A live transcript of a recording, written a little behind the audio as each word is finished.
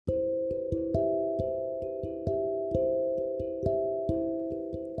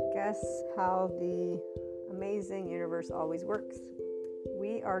how the amazing universe always works.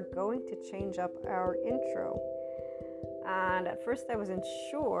 We are going to change up our intro. And at first I wasn't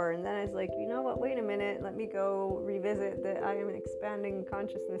sure, and then I was like, you know what, wait a minute, let me go revisit the I am an expanding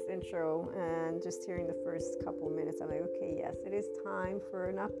consciousness intro. And just hearing the first couple minutes, I'm like, okay, yes, it is time for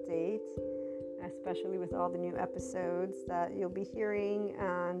an update, especially with all the new episodes that you'll be hearing,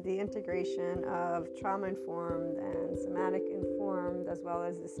 and the integration of trauma-informed and somatic-informed, as well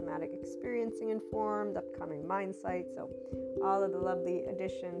as the somatic experiencing informed, upcoming mind sight. So all of the lovely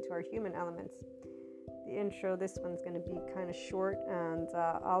addition to our human elements. The intro, this one's going to be kind of short, and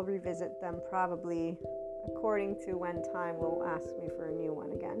I'll revisit them probably according to when time will ask me for a new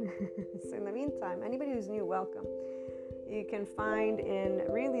one again. So in the meantime, anybody who's new, welcome. You can find in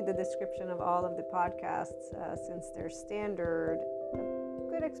really the description of all of the podcasts, since they're standard, a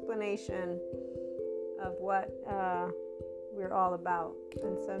good explanation of what we're all about.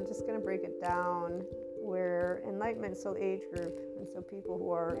 And so I'm just going to break it down. We're Enlightenment Soul Age Group, and so people who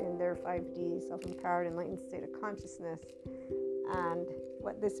are in their 5D, self-empowered, enlightened state of consciousness. And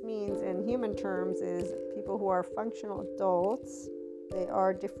what this means in human terms is people who are functional adults. They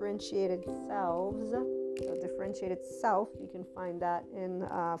are differentiated selves. So differentiated self, you can find that in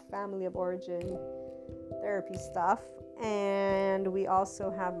family of origin therapy stuff. And we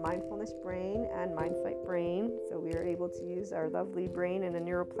also have mindfulness brain and mind fight brain. So we are able to use our lovely brain in a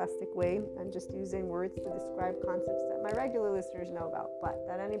neuroplastic way, and just using words to describe concepts that my regular listeners know about, but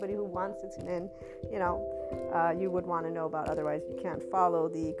that anybody who wants to tune in, you would want to know about. Otherwise, you can't follow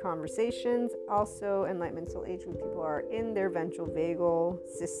the conversations. Also, Enlightenment Soul Age Group people are in their ventral vagal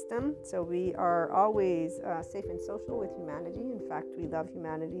system. So we are always safe and social with humanity. In fact, we love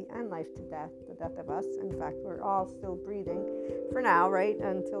humanity and life to death, the death of us. In fact, we're all still breathing for now, right?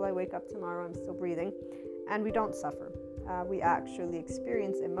 Until I wake up tomorrow, I'm still breathing. And we don't suffer. We actually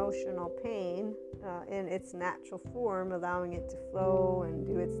experience emotional pain in its natural form, allowing it to flow and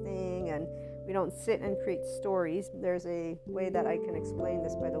do its thing. And we don't sit and create stories. There's a way that I can explain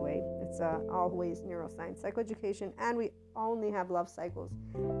this, by the way. It's always neuroscience, psychoeducation, and we only have love cycles.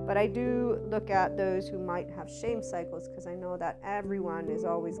 But I do look at those who might have shame cycles, because I know that everyone is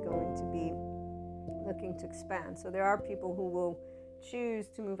always going to be looking to expand. So there are people who will choose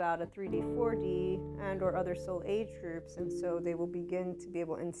to move out of 3D, 4D, and or other soul age groups, and so they will begin to be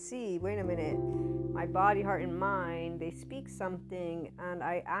able and see, wait a minute, my body, heart, and mind, they speak something, and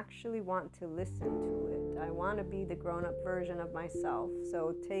I actually want to listen to it. I want to be the grown-up version of myself.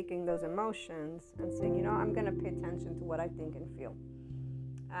 So taking those emotions and saying, I'm going to pay attention to what I think and feel.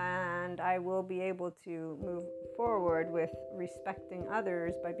 And I will be able to move forward with respecting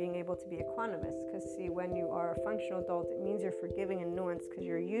others by being able to be equanimous. Because see, when you are a functional adult, it means you're forgiving and nuanced, because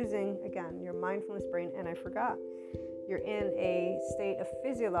you're using, again, your mindfulness brain. And I forgot, you're in a state of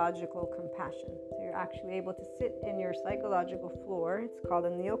physiological compassion. So you're actually able to sit in your psychological floor. It's called a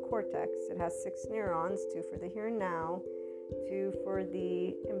neocortex. It has 6 neurons, 2 for the here and now, 2 for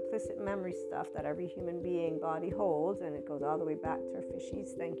the implicit memory stuff that every human being body holds, and it goes all the way back to our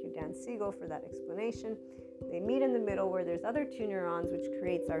fishies. Thank you, Dan Siegel, for that explanation. They meet in the middle where there's other 2 neurons, which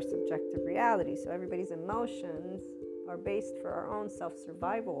creates our subjective reality. So everybody's emotions are based for our own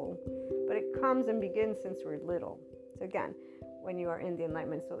self-survival, but it comes and begins since we're little. So again, when you are in the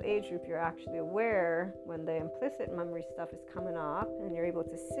Enlightenment Soul Age Group, you're actually aware when the implicit memory stuff is coming up, and you're able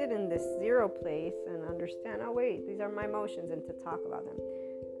to sit in this zero place and understand, oh wait, these are my emotions, and to talk about them.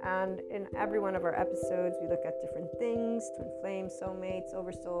 And in every one of our episodes, we look at different things: twin flames, soulmates,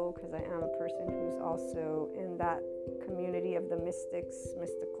 oversoul, because I am a person who's also in that community of the mystics,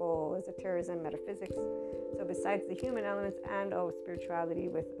 mystical, esotericism, metaphysics. So besides the human elements and spirituality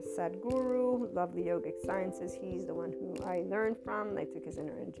with Sadhguru, lovely yogic sciences, he's the one who I learned from. I took his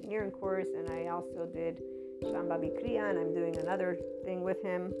inner engineering course, and I also did Shambhavi Kriya, and I'm doing another thing with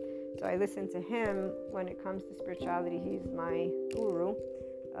him. So I listen to him when it comes to spirituality. He's my guru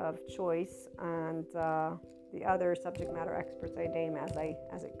of choice, and the other subject matter experts I name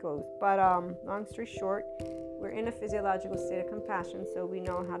as it goes. But long story short, we're in a physiological state of compassion, so we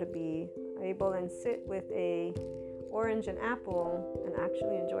know how to be able and sit with a orange and apple and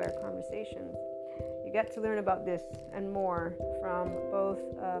actually enjoy our conversations. You get to learn about this and more from both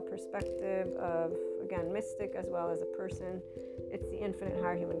a perspective of, again, mystic as well as a person. It's the infinite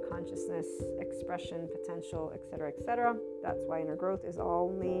higher human consciousness, expression, potential, etc., etc. That's why inner growth is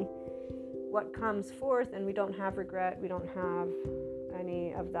only what comes forth, and we don't have regret. We don't have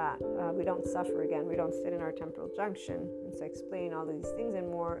any of that. We don't suffer again. We don't sit in our temporal junction. And so I explain all of these things and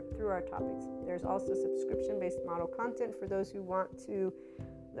more through our topics. There's also subscription-based model content for those who want to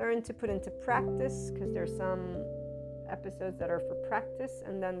learn to put into practice, because there's some episodes that are for practice,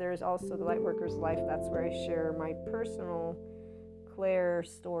 and then there's also the Lightworker's Life. That's where I share my personal Claire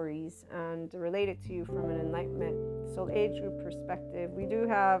stories and relate it to you from an enlightenment soul age group perspective. We do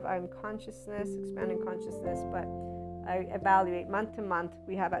have consciousness, expanding consciousness, but I evaluate month to month.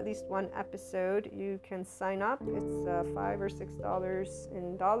 We have at least one episode. You can sign up. It's $5 or $6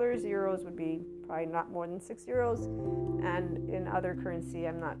 in dollars. Euros would be probably not more than €6, and in other currency,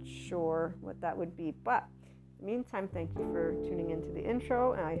 I'm not sure what that would be. But in the meantime, thank you for tuning into the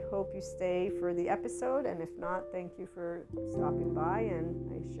intro, and I hope you stay for the episode. And if not, thank you for stopping by,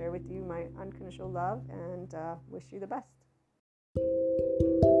 and I share with you my unconditional love and wish you the best.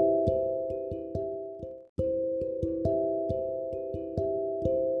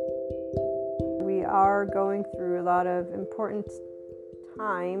 We are going through a lot of important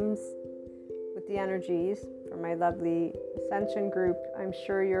times with the energies for my lovely Ascension group. I'm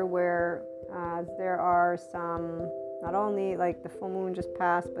sure you're aware there are some, not only like the full moon just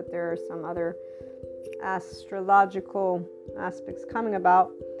passed, but there are some other astrological aspects coming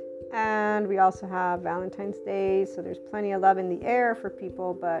about. And we also have Valentine's Day, so there's plenty of love in the air for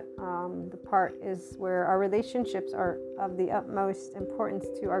people, but the part is where our relationships are of the utmost importance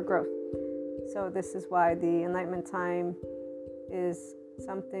to our growth. So this is why the enlightenment time is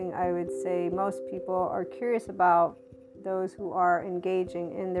something I would say most people are curious about, those who are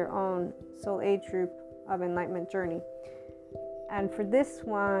engaging in their own soul age group of enlightenment journey. And for this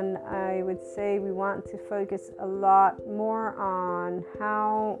one, I would say we want to focus a lot more on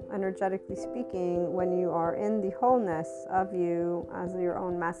how, energetically speaking, when you are in the wholeness of you as your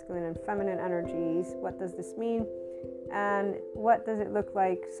own masculine and feminine energies, what does this mean? And what does it look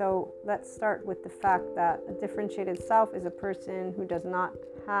like? So let's start with the fact that a differentiated self is a person who does not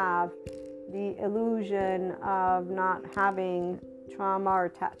have the illusion of not having trauma or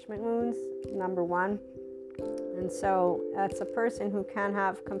attachment wounds, number one. And so it's a person who can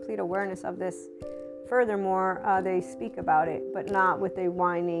have complete awareness of this. Furthermore, they speak about it, but not with a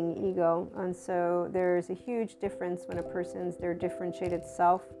whining ego. And so there's a huge difference when a person's their differentiated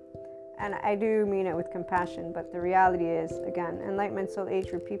self. And I do mean it with compassion, but the reality is, again, enlightenment soul age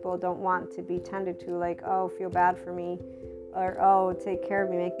group people don't want to be tended to like, oh, feel bad for me, or oh, take care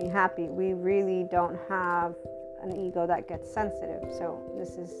of me, make me happy. We really don't have an ego that gets sensitive. So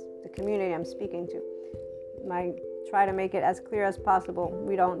this is the community I'm speaking to. I try to make it as clear as possible.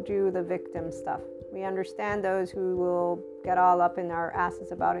 We don't do the victim stuff. We understand those who will get all up in our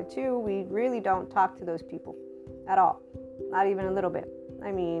asses about it too. We really don't talk to those people at all, not even a little bit.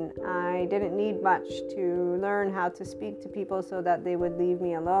 I mean, I didn't need much to learn how to speak to people so that they would leave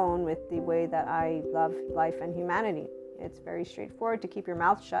me alone with the way that I love life and humanity. It's very straightforward to keep your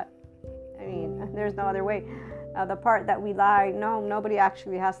mouth shut. I mean, there's no other way. The part that we lie, no, nobody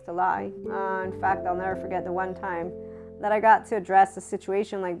actually has to lie. In fact, I'll never forget the one time that I got to address a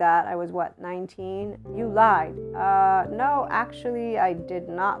situation like that. I was, 19? You lied. No, actually, I did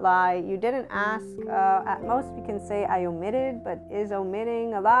not lie. You didn't ask. At most, we can say I omitted, but is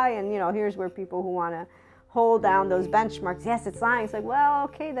omitting a lie? And, here's where people who want to hold down those benchmarks. Yes, it's lying. It's like, well,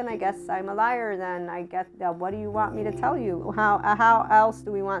 okay, then I guess I'm a liar. Then I get that. What do you want me to tell you? How else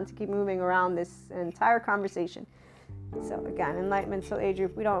do we want to keep moving around this entire conversation? So again, enlightenment soul age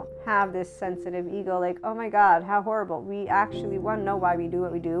group, we don't have this sensitive ego like, oh my God, how horrible. We actually want to know why we do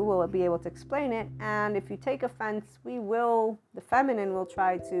what we do. We'll be able to explain it. And if you take offense, the feminine will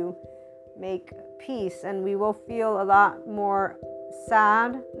try to make peace, and we will feel a lot more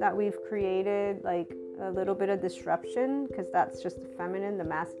sad that we've created like a little bit of disruption, because that's just the feminine. The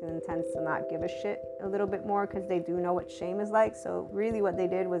masculine tends to not give a shit a little bit more because they do know what shame is like. So really what they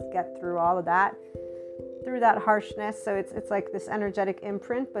did was get through all of that, through that harshness. So it's like this energetic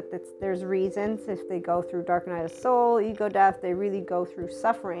imprint, but there's reasons. If they go through dark night of soul, ego death, they really go through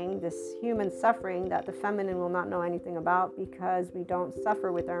suffering, this human suffering that the feminine will not know anything about, because we don't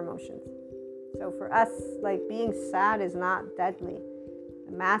suffer with our emotions. So for us, like, being sad is not deadly.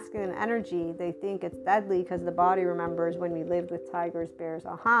 The masculine energy, they think it's deadly because the body remembers when we lived with tigers, bears,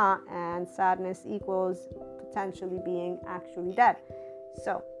 and sadness equals potentially being actually dead.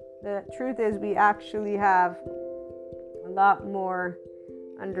 So the truth is, we actually have a lot more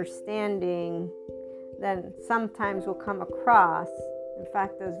understanding than sometimes we'll come across. In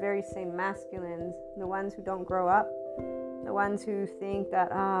fact, those very same masculines, the ones who don't grow up, the ones who think that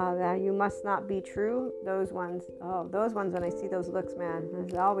you must not be true, those ones when I see those looks, man,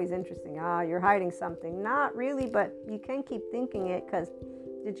 it's always interesting. You're hiding something. Not really, but you can keep thinking it, because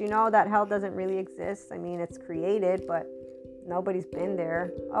did you know that hell doesn't really exist? I mean, it's created, but nobody's been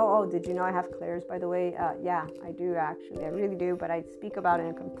there. Oh, did you know I have clairs, by the way? Yeah, I do actually. I really do, but I speak about it in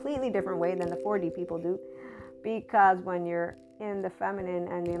a completely different way than the 4D people do. because when you're in the feminine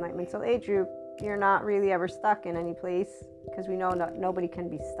and the Enlightenment Soul Age group, you're not really ever stuck in any place, because we know that nobody can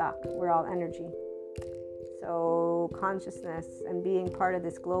be stuck. We're all energy. So consciousness and being part of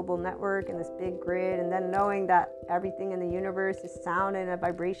this global network and this big grid, and then knowing that everything in the universe is sound and a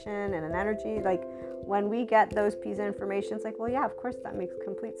vibration and an energy. Like when we get those pieces of information, it's like, well, yeah, of course, that makes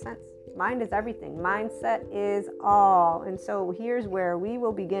complete sense. Mind is everything. Mindset is all. And so here's where we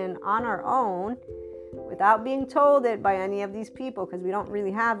will begin on our own, without being told it by any of these people, because we don't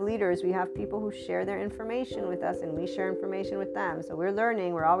really have leaders. We have people who share their information with us, and we share information with them. So we're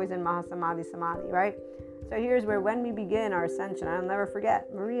learning. We're always in Mahasamadhi Samadhi, right? So here's where, when we begin our ascension, I'll never forget,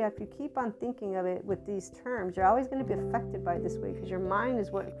 Maria, if you keep on thinking of it with these terms, you're always going to be affected by it this way, because your mind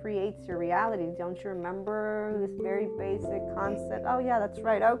is what creates your reality. Don't you remember this very basic concept? Oh yeah, that's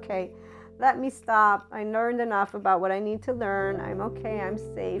right. Okay, let me stop. I learned enough about what I need to learn. I'm okay. I'm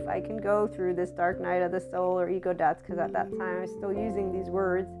safe. I can go through this dark night of the soul, or ego death, because at that time I was still using these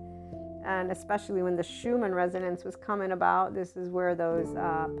words. And especially when the Schumann resonance was coming about, this is where those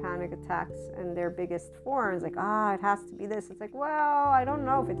panic attacks and their biggest forms, like, it has to be this. It's like, well, I don't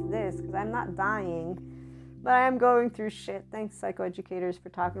know if it's this, because I'm not dying, but I am going through shit. Thanks, psychoeducators, for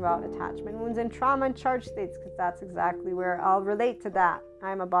talking about attachment wounds and trauma and charge states, because that's exactly where I'll relate to that.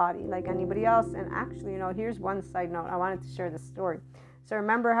 I'm a body like anybody else. And actually, here's one side note. I wanted to share this story. So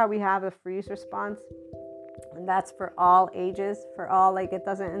remember how we have a freeze response? And that's for all ages, for all, like, it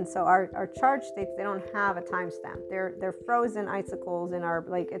doesn't. And so our charge states, they don't have a timestamp. They're frozen icicles in our,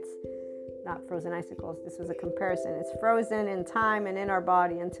 like, it's not frozen icicles. This was a comparison. It's frozen in time and in our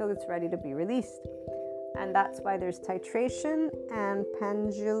body until it's ready to be released. And that's why there's titration and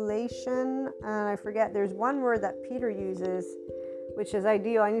pendulation. And I forget, there's one word that Peter uses, which is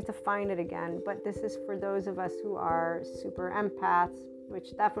ideal. I need to find it again. But this is for those of us who are super empaths,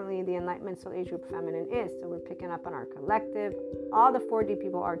 which definitely the Enlightenment Soul Age Group Feminine is. So we're picking up on our collective. All the 4D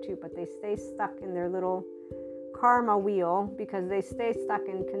people are too, but they stay stuck in their little karma wheel, because they stay stuck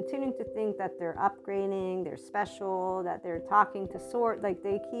in continuing to think that they're upgrading, they're special, that they're talking to sort, like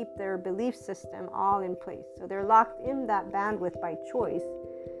they keep their belief system all in place. So they're locked in that bandwidth by choice,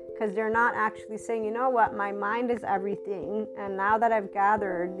 because they're not actually saying, you know what, my mind is everything. And now that I've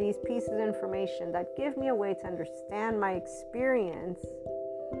gathered these pieces of information that give me a way to understand my experience,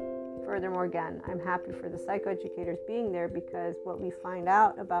 furthermore, again, I'm happy for the psychoeducators being there, because what we find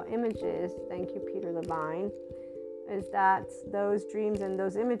out about images, thank you, Peter Levine, is that those dreams and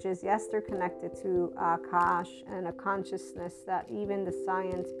those images, yes, they're connected to Akash and a consciousness that even the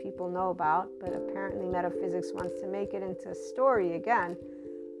science people know about, but apparently metaphysics wants to make it into a story again.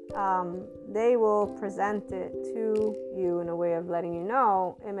 They will present it to you in a way of letting you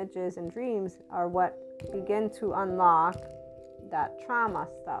know images and dreams are what begin to unlock that trauma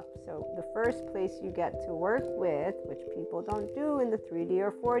stuff. So the first place you get to work with, which people don't do in the 3D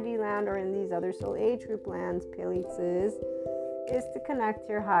or 4D land or in these other soul age group lands, Pilitzes, is to connect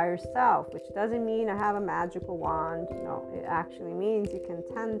to your higher self, which doesn't mean I have a magical wand. No, it actually means you can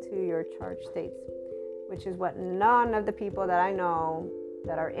tend to your charged states, which is what none of the people that I know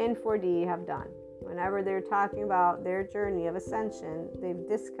that are in 4D have done. Whenever they're talking about their journey of ascension, they've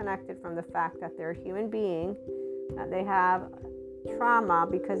disconnected from the fact that they're a human being, that they have trauma,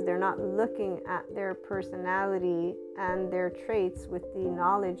 because they're not looking at their personality and their traits with the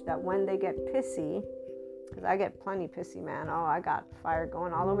knowledge that when they get pissy, because I get plenty pissy, man. Oh, I got fire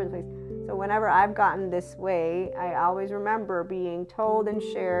going all over the place. So whenever I've gotten this way, I always remember being told and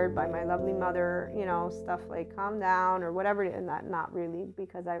shared by my lovely mother, stuff like calm down or whatever. And that, not really,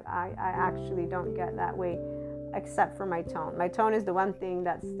 because I actually don't get that way, except for my tone. My tone is the one thing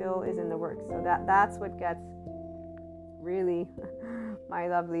that still is in the works. So that's what gets really my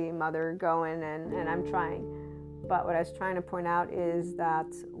lovely mother going, and I'm trying. But what I was trying to point out is that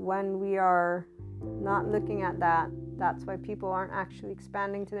when we are not looking at that, that's why people aren't actually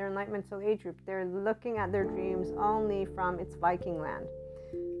expanding to their Enlightenment Soul Age group. They're looking at their dreams only from its Viking land.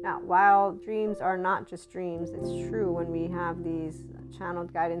 Now, while dreams are not just dreams, it's true when we have these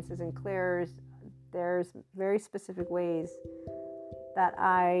channeled guidances and clairs, there's very specific ways that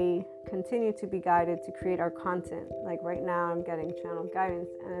I continue to be guided to create our content. Like right now, I'm getting channeled guidance.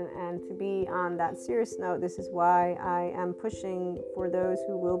 And to be on that serious note, this is why I am pushing for those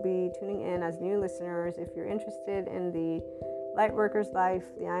who will be tuning in as new listeners. If you're interested in the Lightworker's Life,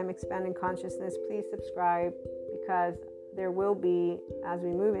 the I Am Expanding Consciousness, please subscribe, because there will be, as we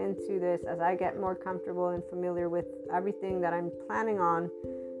move into this, as I get more comfortable and familiar with everything that I'm planning on,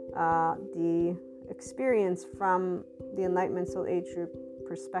 the experience from the Enlightenment Soul Age group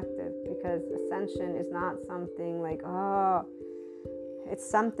perspective, because ascension is not something like, it's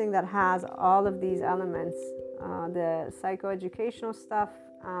something that has all of these elements the psychoeducational stuff,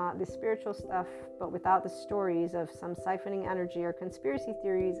 the spiritual stuff, but without the stories of some siphoning energy or conspiracy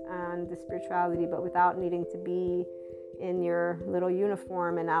theories, and the spirituality, but without needing to be in your little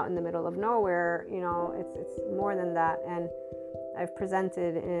uniform and out in the middle of nowhere. It's more than that. And I've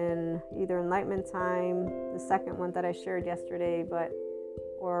presented in either Enlightenment Time, the second one that I shared yesterday,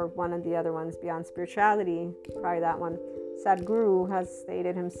 or one of the other ones, Beyond Spirituality, probably that one. Sadhguru has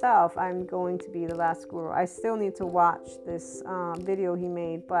stated himself, I'm going to be the last guru. I still need to watch this video he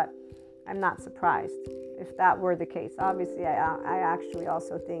made, but I'm not surprised if that were the case. Obviously, I actually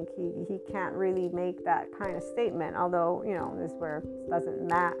also think he can't really make that kind of statement, although, this is where it doesn't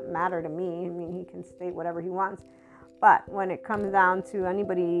matter to me. I mean, he can state whatever he wants. But when it comes down to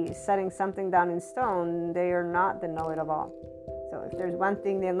anybody setting something down in stone, they are not the know-it-all. So if there's one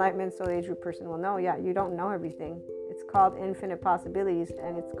thing the Enlightenment Soul Age Group person will know, you don't know everything. It's called infinite possibilities,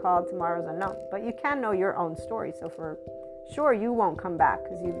 and it's called tomorrow's unknown. But you can know your own story. So for sure, you won't come back,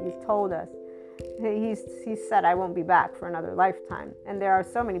 because you've told us. He said, I won't be back for another lifetime. And there are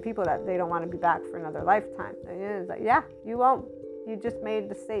so many people that they don't want to be back for another lifetime. And it's like, yeah, you won't. You just made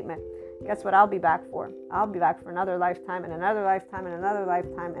the statement. Guess what I'll be back for? I'll be back for another lifetime, and another lifetime, and another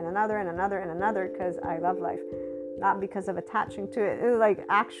lifetime, and another, and another, and another, because I love life. Not because of attaching to it. It's like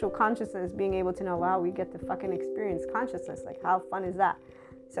actual consciousness, being able to know, wow, we get to fucking experience consciousness. Like, how fun is that?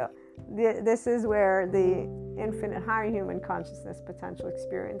 So this is where the infinite higher human consciousness potential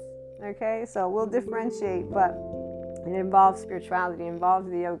experience. Okay, so we'll differentiate, but it involves spirituality, it involves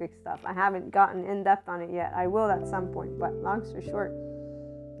the yogic stuff. I haven't gotten in depth on it yet. I will at some point, but long story short,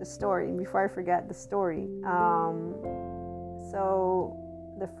 the story, before I forget the story. So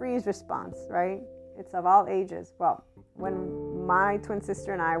the freeze response, right? It's of all ages. Well, when my twin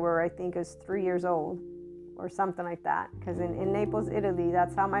sister and I were, I think it was 3 years old or something like that, because in Naples, Italy,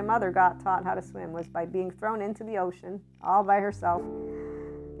 that's how my mother got taught how to swim, was by being thrown into the ocean all by herself.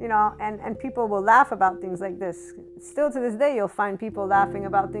 And people will laugh about things like this. Still to this day, you'll find people laughing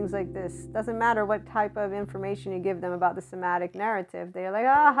about things like this. Doesn't matter what type of information you give them about the somatic narrative. They're like,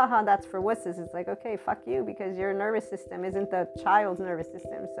 that's for wusses. It's like, okay, fuck you, because your nervous system isn't the child's nervous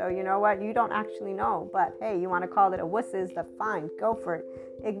system. So you know what? You don't actually know. But hey, you want to call it a wusses, that's fine. Go for it.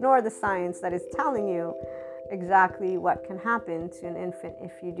 Ignore the science that is telling you exactly what can happen to an infant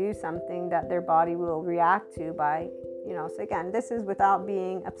if you do something that their body will react to by... So again, this is without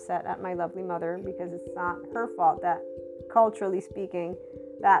being upset at my lovely mother, because it's not her fault that, culturally speaking,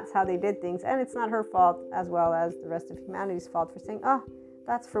 that's how they did things. And it's not her fault, as well as the rest of humanity's fault, for saying,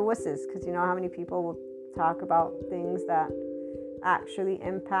 that's for wusses. Because you know how many people will talk about things that actually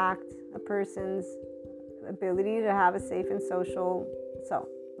impact a person's ability to have a safe and social... So,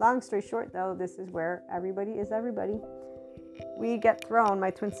 long story short, though, this is where everybody is everybody. We get thrown,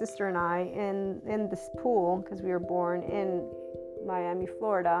 my twin sister and I, in this pool, because we were born in Miami,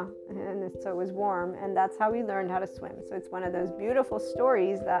 Florida, and so it was warm, and that's how we learned how to swim. So it's one of those beautiful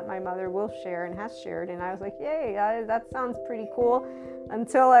stories that my mother will share and has shared, and I was like, yay, that sounds pretty cool,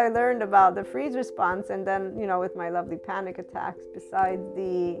 until I learned about the freeze response. And then, with my lovely panic attacks, besides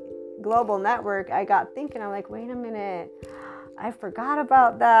the global network, I got thinking, I'm like, wait a minute, I forgot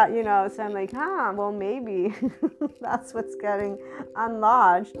about that, so I'm like, well, maybe that's what's getting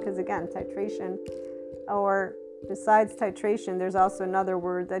unlodged. Because again, titration, or besides titration, there's also another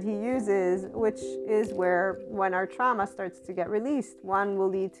word that he uses, which is where, when our trauma starts to get released, one will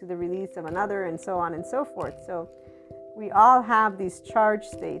lead to the release of another, and so on and so forth. So we all have these charge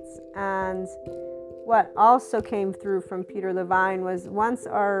states. And what also came through from Peter Levine was, once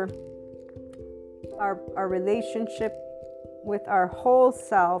our relationship with our whole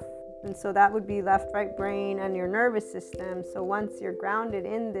self, and so that would be left, right brain, and your nervous system. So once you're grounded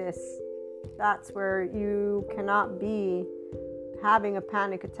in this, that's where you cannot be having a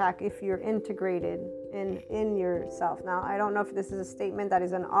panic attack if you're integrated in yourself. Now, I don't know if this is a statement that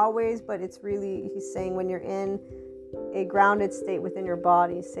is an always, but it's really, he's saying, when you're in a grounded state within your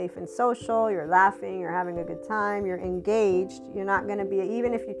body, safe and social, you're laughing, you're having a good time, you're engaged, you're not going to be,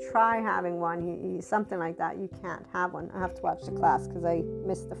 even if you try having one, something like that, you can't have one. I have to watch the class because I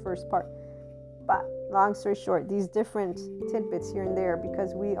missed the first part. But long story short, these different tidbits here and there,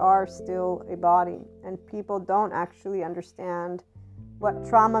 because we are still a body, and people don't actually understand what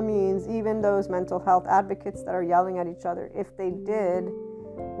trauma means. Even those mental health advocates that are yelling at each other, if they did,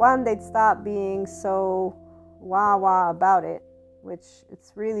 one, they'd stop being so wah about it, which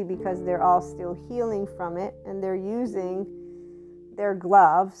it's really because they're all still healing from it, and they're using their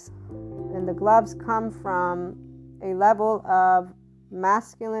gloves, and the gloves come from a level of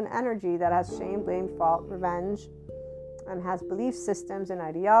masculine energy that has shame, blame, fault, revenge, and has belief systems and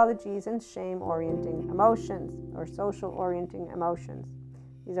ideologies and shame-orienting emotions or social-orienting emotions.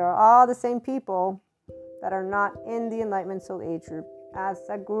 These are all the same people that are not in the Enlightenment Soul Age group. As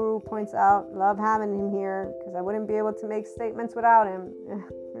Sadhguru points out, love having him here because I wouldn't be able to make statements without him.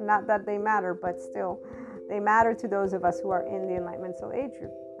 Not that they matter, but still, they matter to those of us who are in the Enlightenment Soul Age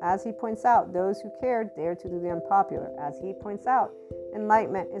group. As he points out, those who care dare to do the unpopular. As he points out,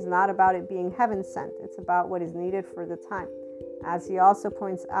 enlightenment is not about it being heaven sent. It's about what is needed for the time. As he also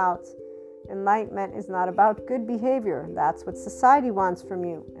points out, enlightenment is not about good behavior. That's what society wants from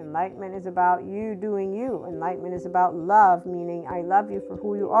you. Enlightenment is about you doing you. Enlightenment is about love, meaning I love you for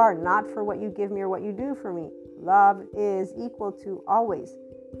who you are, not for what you give me or what you do for me. Love is equal to always.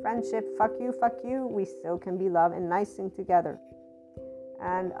 Friendship, fuck you, we still can be love and nicing together.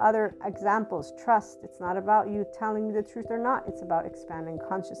 And other examples, trust. It's not about you telling me the truth or not. It's about expanding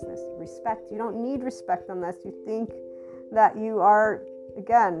consciousness. Respect. You don't need respect unless you think that you are,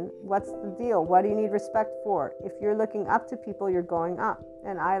 again, what's the deal? What do you need respect for? If you're looking up to people, you're going up.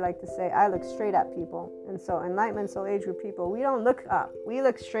 And I like to say, I look straight at people. And so Enlightenment Soul Age group people, we don't look up. We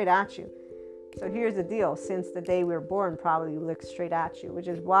look straight at you. So here's the deal. Since the day we were born, probably we look straight at you, which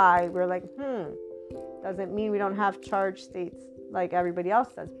is why we're like, doesn't mean we don't have charged states like everybody else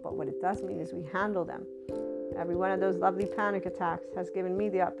does. But what it does mean is we handle them. Every one of those lovely panic attacks has given me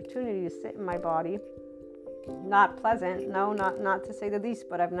the opportunity to sit in my body. Not pleasant, no, not to say the least,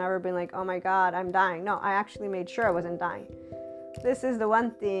 but I've never been like, oh my God, I'm dying. No, I actually made sure I wasn't dying. This is the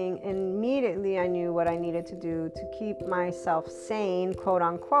one thing, immediately I knew what I needed to do to keep myself sane, quote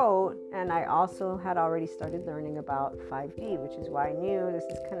unquote, and I also had already started learning about 5D, which is why I knew this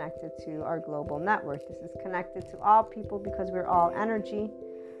is connected to our global network. This is connected to all people because we're all energy.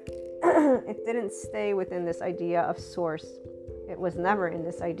 It didn't stay within this idea of source. It was never in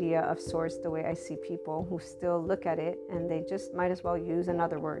this idea of source the way I see people who still look at it and they just might as well use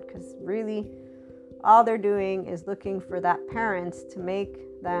another word, because really all they're doing is looking for that parent to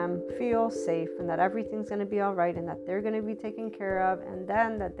make them feel safe and that everything's going to be all right and that they're going to be taken care of and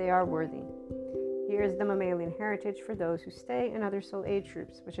then that they are worthy. Here's the mammalian heritage for those who stay in other soul age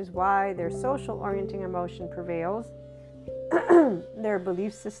groups, which is why their social orienting emotion prevails. Their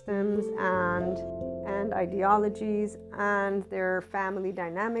belief systems and ideologies and their family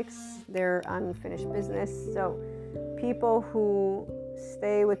dynamics, their unfinished business. So people who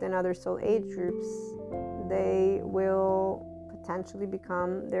stay within other soul age groups, they will potentially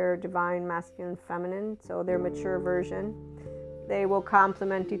become their divine masculine feminine, so their mature version. They will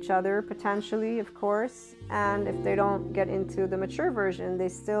complement each other potentially, of course, and if they don't get into the mature version, they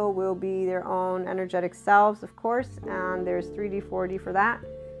still will be their own energetic selves, of course, and there's 3D, 4D for that.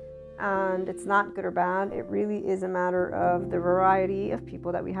 And it's not good or bad. It really is a matter of the variety of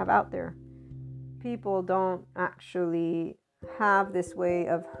people that we have out there. People don't actually have this way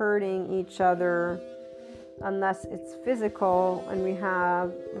of hurting each other unless it's physical, and we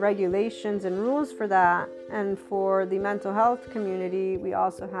have regulations and rules for that. And for the mental health community, we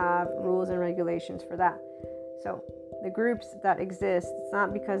also have rules and regulations for that. So the groups that exist, it's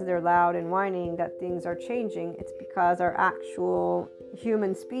not because they're loud and whining that things are changing. It's because our actual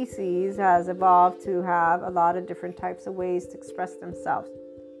human species has evolved to have a lot of different types of ways to express themselves.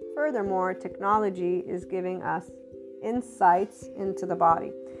 Furthermore, technology is giving us insights into the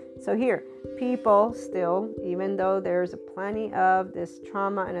body. So here, people still, even though there's plenty of this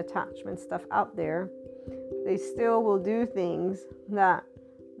trauma and attachment stuff out there, they still will do things that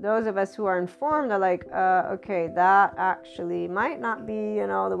those of us who are informed are like, okay, that actually might not be,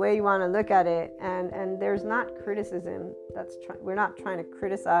 the way you want to look at it. And there's not criticism. We're not trying to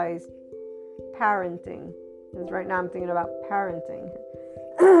criticize parenting. Because right now I'm thinking about parenting.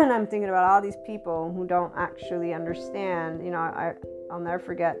 And I'm thinking about all these people who don't actually understand. I'll never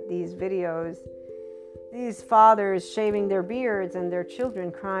forget these videos. These fathers shaving their beards and their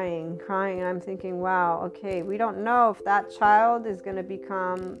children crying. And I'm thinking, wow, okay, we don't know if that child is going to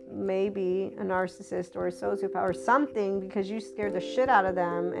become maybe a narcissist or a sociopath or something because you scared the shit out of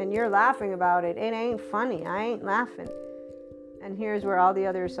them and you're laughing about it. It ain't funny. I ain't laughing. And here's where all the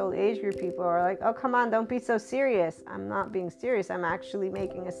other soul age group people are like, oh, come on, don't be so serious. I'm not being serious. I'm actually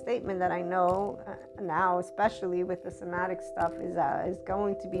making a statement that I know now, especially with the somatic stuff, is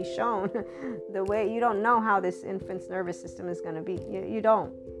going to be shown the way. You don't know how this infant's nervous system is going to be. You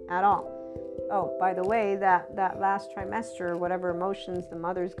don't at all. Oh, by the way, that last trimester, whatever emotions the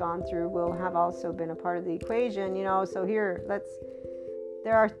mother's gone through will have also been a part of the equation, So here,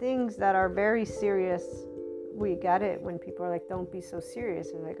 there are things that are very serious. We get it when people are like, don't be so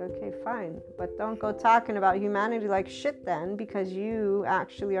serious. And like, okay, fine. But don't go talking about humanity like shit then, because you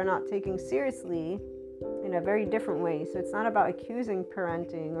actually are not taking seriously, in a very different way. So it's not about accusing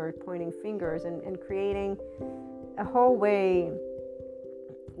parenting or pointing fingers and creating a whole way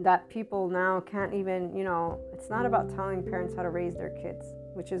that people now can't even, it's not about telling parents how to raise their kids,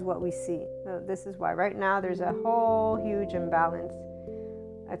 which is what we see. This is why right now there's a whole huge imbalance.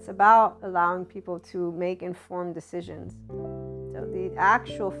 It's about allowing people to make informed decisions. So the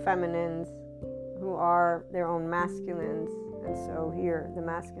actual feminines who are their own masculines, and so here the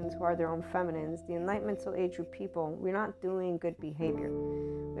masculines who are their own feminines, the Enlightenment Soul Age group people, we're not doing good behavior.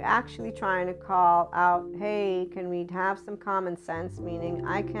 We're actually trying to call out, hey, can we have some common sense? Meaning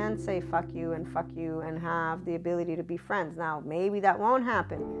I can say fuck you and have the ability to be friends. Now, maybe that won't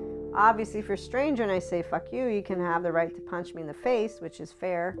happen. Obviously, if you're a stranger and I say fuck you, you can have the right to punch me in the face, which is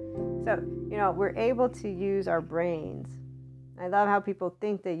fair. So, we're able to use our brains. I love how people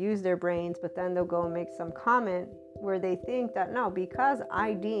think they use their brains, but then they'll go and make some comment where they think that, no, because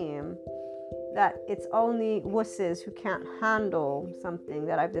I deem that it's only wusses who can't handle something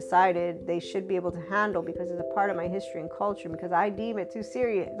that I've decided they should be able to handle because it's a part of my history and culture, because I deem it too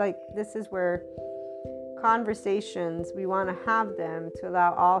serious. Like, this is where conversations, we want to have them to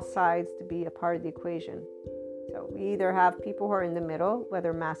allow all sides to be a part of the equation. So we either have people who are in the middle,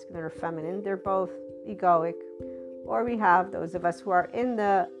 whether masculine or feminine, they're both egoic, or we have those of us who are in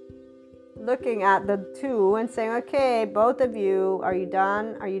the looking at the two and saying, okay, both of you, are you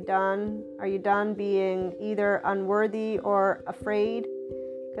done? Are you done? Are you done being either unworthy or afraid?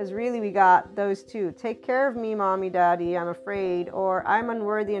 Because really we got those two. Take care of me, mommy, daddy, I'm afraid, or I'm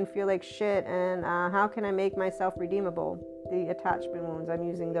unworthy and feel like shit, and how can I make myself redeemable? The attachment wounds, I'm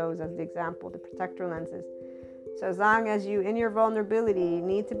using those as the example, the protector lenses. So as long as you, in your vulnerability,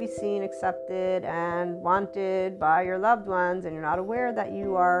 need to be seen, accepted, and wanted by your loved ones, and you're not aware that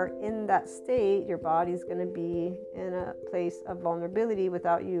you are in that state, your body's going to be in a place of vulnerability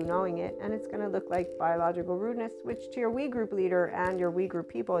without you knowing it, and it's going to look like biological rudeness, which to your we group leader and your we group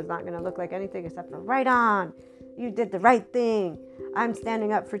people is not going to look like anything except for right on, you did the right thing, I'm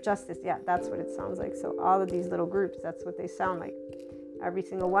standing up for justice. Yeah, that's what it sounds like. So all of these little groups, that's what they sound like, every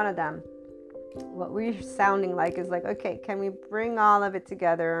single one of them. What we're sounding like is like, okay, can we bring all of it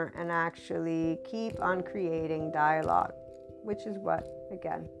together and actually keep on creating dialogue? Which is what,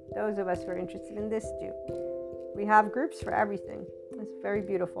 again, those of us who are interested in this do. We have groups for everything. It's very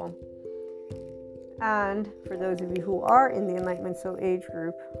beautiful. And for those of you who are in the Enlightenment Soul Age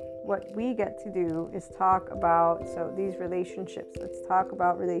group, what we get to do is talk about, so these relationships, let's talk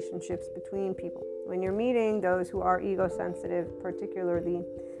about relationships between people. When you're meeting those who are ego sensitive, particularly,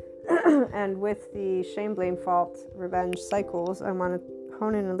 and with the shame, blame, fault, revenge cycles, I want to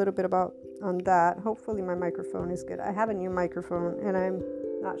hone in a little bit on that. Hopefully my microphone is good. I have a new microphone and I'm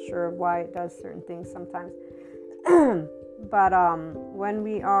not sure of why it does certain things sometimes. But when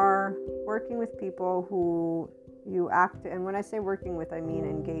we are working with people who you act, and when I say working with, I mean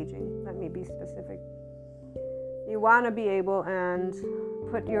engaging. Let me be specific. You want to be able and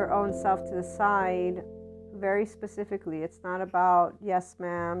put your own self to the side very specifically. It's not about yes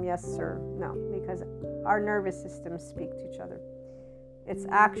ma'am, yes sir. No, because our nervous systems speak to each other. It's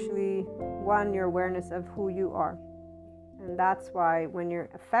actually, one, your awareness of who you are. And that's why when you're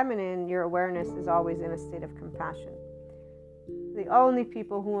feminine, your awareness is always in a state of compassion. The only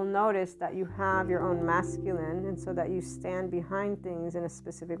people who will notice that you have your own masculine, and so that you stand behind things in a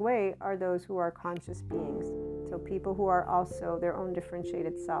specific way, are those who are conscious beings. So people who are also their own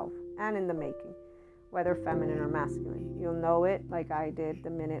differentiated self and in the making, whether feminine or masculine. You'll know it like I did the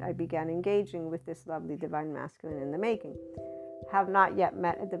minute I began engaging with this lovely divine masculine in the making. Have not yet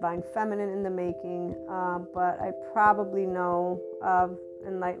met a divine feminine in the making, but I probably know of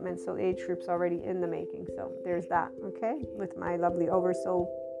Enlightenment Soul Age groups already in the making. So there's that, okay, with my lovely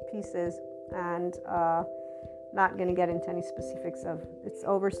oversoul pieces, and not going to get into any specifics of it's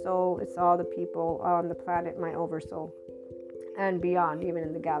oversoul, it's all the people on the planet, my oversoul, and beyond, even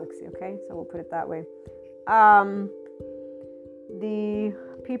in the galaxy, okay? So we'll put it that way. The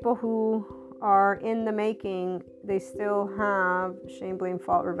people who are in the making, they still have shame, blame,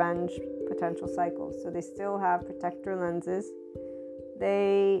 fault, revenge potential cycles. So they still have protector lenses.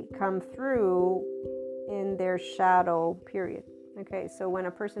 They come through in their shadow period. Okay, so when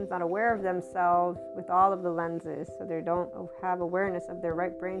a person's not aware of themselves with all of the lenses, so they don't have awareness of their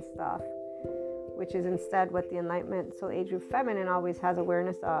right brain stuff, which is instead what the Enlightenment Soul Age of Feminine always has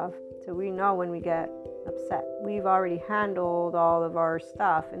awareness of. So we know when we get upset. We've already handled all of our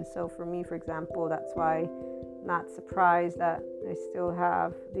stuff. And so for me, for example, that's why I'm not surprised that I still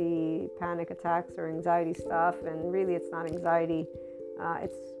have the panic attacks or anxiety stuff. And really, it's not anxiety.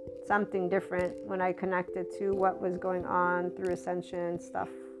 It's something different when I connected to what was going on through ascension stuff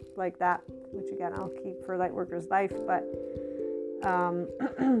like that, which again I'll keep for Lightworkers Life. But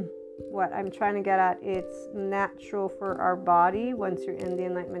what I'm trying to get at, it's natural for our body once you're in the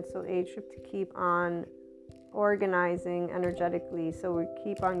Enlightenment Soul Age group to keep on organizing energetically. So we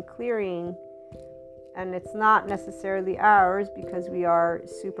keep on clearing, and it's not necessarily ours because we are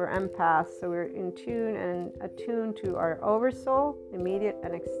super empaths. So we're in tune and attuned to our oversoul, immediate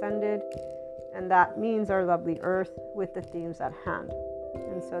and extended, and that means our lovely earth with the themes at hand.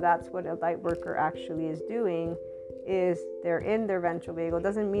 And so that's what a light worker actually is doing, is they're in their ventral vagal.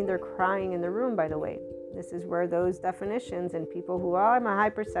 Doesn't mean they're crying in the room, by the way. This is where those definitions and people who, oh, I'm a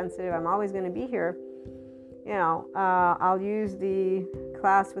hypersensitive, I'm always going to be here. You know, I'll use the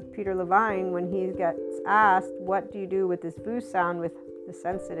class with Peter Levine when he gets asked, what do you do with this VU sound with the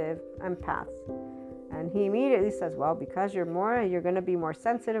sensitive empaths? And he immediately says, well, because you're going to be more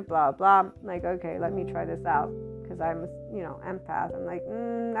sensitive, blah, blah. I'm like, okay, let me try this out, because I'm, empath. I'm like,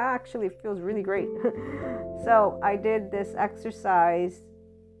 that actually feels really great. So I did this exercise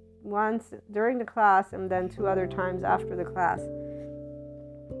once during the class and then 2 other times after the class.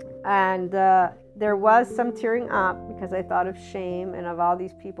 And there was some tearing up because I thought of shame and of all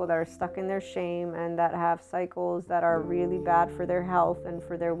these people that are stuck in their shame and that have cycles that are really bad for their health and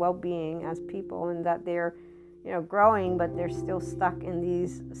for their well-being as people, and that they're, growing, but they're still stuck in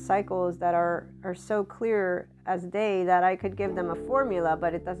these cycles that are so clear as day that I could give them a formula,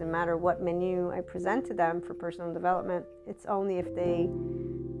 but it doesn't matter what menu I present to them for personal development. It's only if they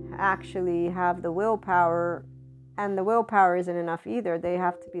actually have the willpower. And the willpower isn't enough either. They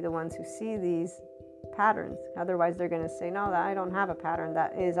have to be the ones who see these patterns. Otherwise, they're going to say, no, I don't have a pattern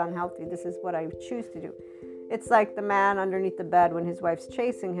that is unhealthy. This is what I choose to do. It's like the man underneath the bed when his wife's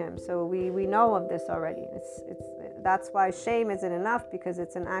chasing him. So we know of this already. That's why shame isn't enough, because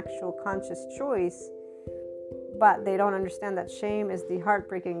it's an actual conscious choice. But they don't understand that shame is the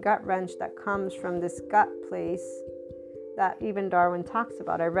heartbreaking gut wrench that comes from this gut place that even Darwin talks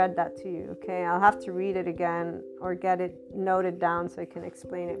about. I read that to you, okay? I'll have to read it again or get it noted down so I can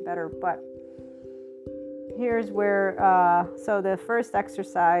explain it better. But here's where, so the first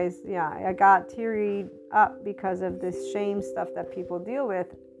exercise, I got teary up because of this shame stuff that people deal with.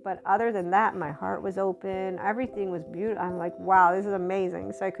 But other than that, my heart was open. Everything was beautiful. I'm like, wow, this is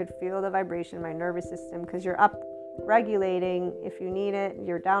amazing. So I could feel the vibration in my nervous system, because you're up regulating if you need it,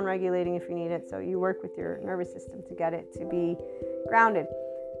 you're down regulating if you need it. So you work with your nervous system to get it to be grounded.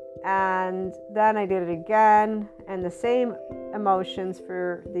 And then I did it again, and the same emotions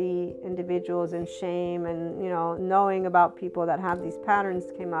for the individuals in shame and knowing about people that have these patterns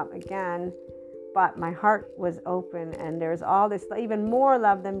came up again. But my heart was open, and there's all this, even more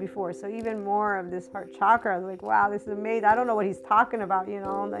love than before. So even more of this heart chakra. I was like, wow, this is amazing. I don't know what he's talking about,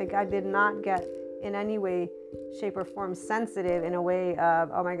 like I did not get in any way, shape, or form sensitive in a way of,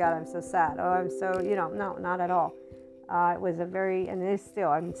 oh my God, I'm so sad. Oh, I'm so, no, not at all. It was a very, and it is still,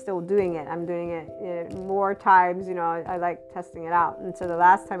 I'm still doing it. I'm doing it more times, I like testing it out. And so the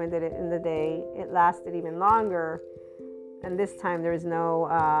last time I did it in the day, it lasted even longer. And this time there's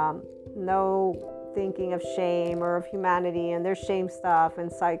no thinking of shame or of humanity, and there's shame stuff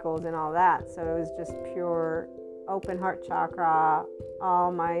and cycles and all that. So it was just pure open heart chakra,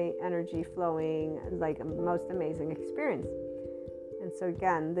 all my energy flowing, like a most amazing experience. And so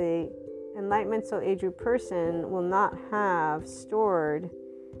again, the Enlightenment Soul Age group person will not have stored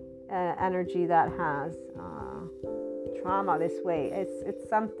energy that has trauma this way. It's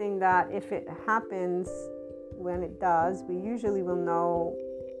something that if it happens, when it does, we usually will know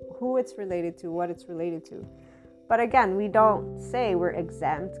who it's related to, what it's related to. But again, we don't say we're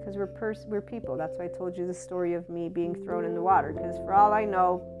exempt, because we're people. That's why I told you the story of me being thrown in the water, because for all I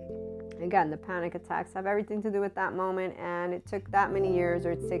know, again, the panic attacks have everything to do with that moment, and it took that many years,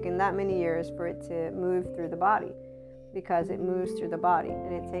 or it's taken that many years for it to move through the body, because it moves through the body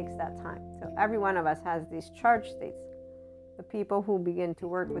and it takes that time. So every one of us has these charge states. The people who begin to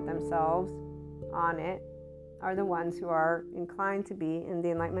work with themselves on it are the ones who are inclined to be in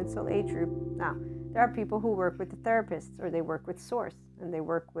the Enlightenment Soul Age group. Now, there are people who work with the therapists, or they work with Source, and they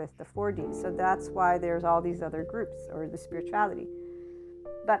work with the 4D. So that's why there's all these other groups, or the spirituality.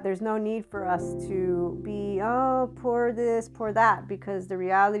 But there's no need for us to be, pour this, pour that, because the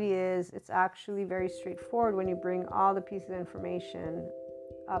reality is it's actually very straightforward when you bring all the pieces of information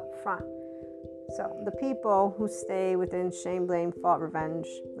up front. So the people who stay within shame, blame, fault, revenge,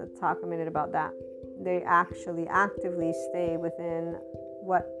 let's talk a minute about that. They actually actively stay within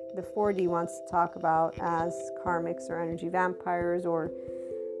what the 4D wants to talk about as karmics or energy vampires or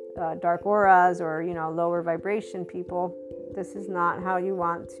dark auras or, lower vibration people. This is not how you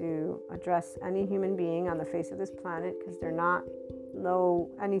want to address any human being on the face of this planet, because they're not no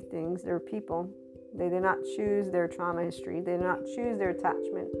anythings. They're people. They did not choose their trauma history. They did not choose their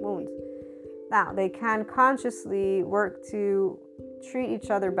attachment wounds. Now, they can consciously work to treat each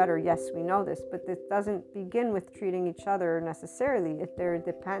other better. Yes, we know this, but this doesn't begin with treating each other necessarily. It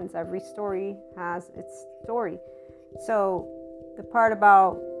depends. Every story has its story. So the part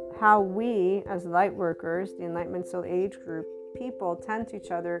about how we, as light workers, the Enlightenment Soul Age group, people tend to each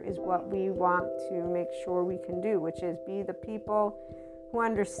other is what we want to make sure we can do, which is be the people who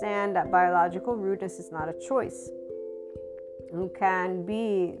understand that biological rudeness is not a choice, who can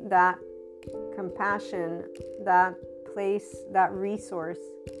be that compassion, that place, that resource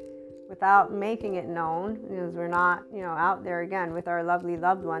without making it known, because we're not, out there again with our lovely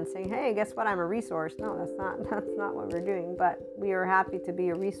loved ones saying, hey, guess what, I'm a resource. No, that's not what we're doing, but we are happy to be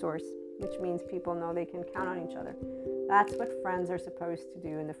a resource, which means people know they can count on each other. That's what friends are supposed to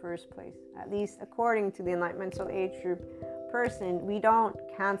do in the first place. At least according to the Enlightenment Soul Age group person, we don't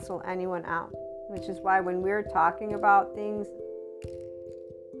cancel anyone out, which is why when we're talking about things,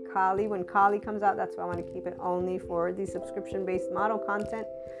 when Kali comes out, that's why I want to keep it only for the subscription-based model content,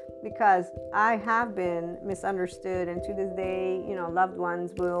 because I have been misunderstood, and to this day, loved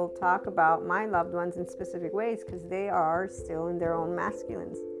ones will talk about my loved ones in specific ways because they are still in their own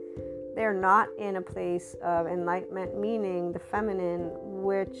masculines. They're not in a place of enlightenment, meaning the feminine,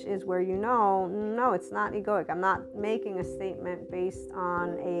 which is where no, it's not egoic. I'm not making a statement based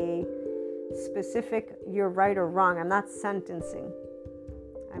on a specific you're right or wrong. I'm not sentencing.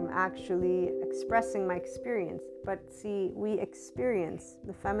 I'm actually expressing my experience. But see, we experience.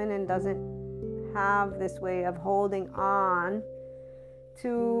 The feminine doesn't have this way of holding on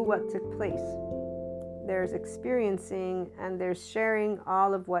to what took place. There's experiencing and there's sharing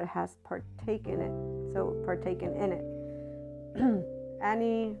all of what has partaken in it.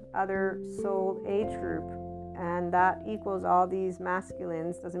 Any other soul age group, and that equals all these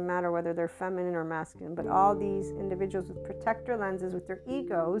masculines, doesn't matter whether they're feminine or masculine, but all these individuals with protector lenses, with their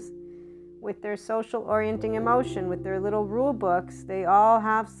egos, with their social orienting emotion, with their little rule books, they all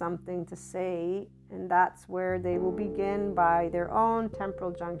have something to say, and that's where they will begin by their own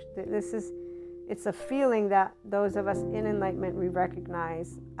temporal junction. It's a feeling that those of us in enlightenment, we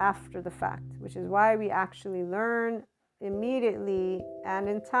recognize after the fact, which is why we actually learn immediately and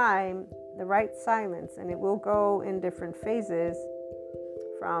in time the right silence, and it will go in different phases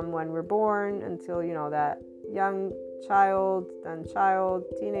from when we're born until that young child, then child,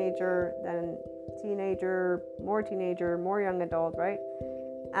 teenager, then teenager, more young adult, right?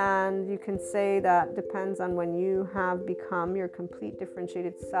 And you can say that depends on when you have become your complete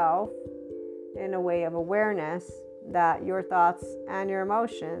differentiated self in a way of awareness that your thoughts and your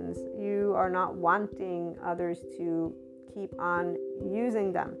emotions, you are not wanting others to keep on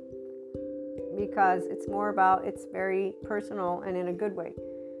using them, because it's very personal and in a good way.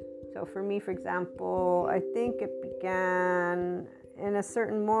 So for me, for example, I think it began in a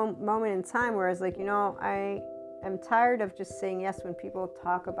certain moment in time where I was like, I am tired of just saying yes when people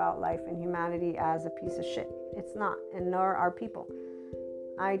talk about life and humanity as a piece of shit. It's not, and nor are people.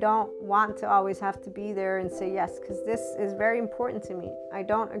 I don't want to always have to be there and say yes, because this is very important to me. I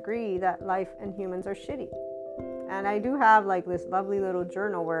don't agree that life and humans are shitty. And I do have this lovely little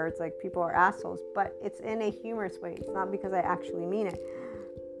journal where it's like people are assholes, but it's in a humorous way. It's not because I actually mean it.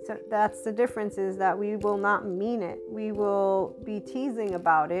 So that's the difference, is that we will not mean it. We will be teasing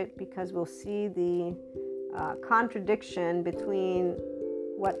about it because we'll see the contradiction between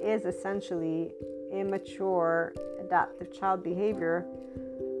what is essentially immature adaptive child behavior.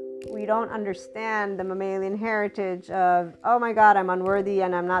 We don't understand the mammalian heritage of, oh my God, I'm unworthy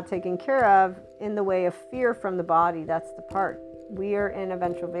and I'm not taken care of, in the way of fear from the body. That's the part. We are in a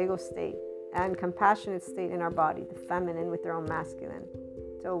ventral vagal state and compassionate state in our body, the feminine with their own masculine.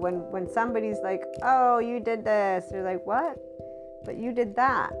 So when somebody's like, oh, you did this, you're like, what? But you did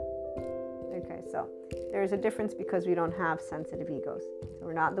that. Okay, so there's a difference because we don't have sensitive egos. So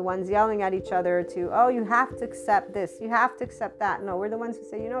we're not the ones yelling at each other to, oh, you have to accept this, you have to accept that. No, we're the ones who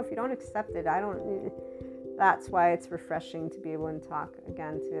say, if you don't accept it, that's why it's refreshing to be able to talk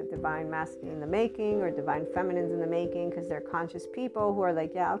again to divine masculine in the making or divine feminines in the making, because they're conscious people who are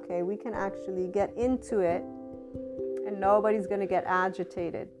like, yeah, okay, we can actually get into it and nobody's going to get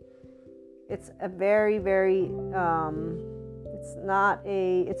agitated. It's a very, very,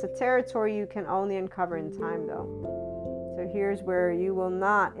 it's a territory you can only uncover in time, though. So here's where you will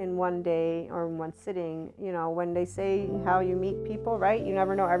not in one day or in one sitting, when they say how you meet people, right? You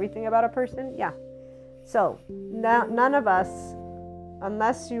never know everything about a person. Yeah. So none of us,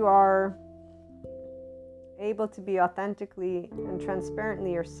 unless you are able to be authentically and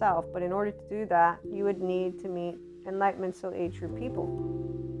transparently yourself, but in order to do that, you would need to meet Enlightenment Soul Age group people.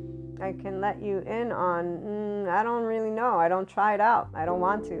 I can let you in on, I don't really know. I don't try it out. I don't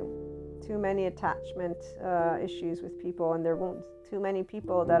want to. Too many attachment issues with people and their wounds. Too many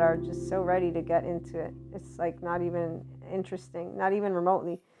people that are just so ready to get into it. It's like not even interesting, not even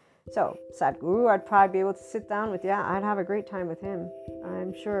remotely. So, Sadhguru, I'd probably be able to sit down with, I'd have a great time with him.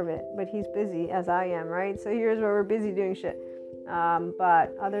 I'm sure of it. But he's busy, as I am, right? So here's where we're busy doing shit.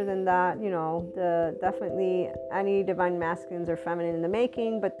 But other than that, definitely any divine masculines are feminine in the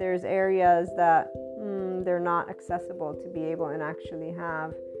making, but there's areas that they're not accessible to be able and actually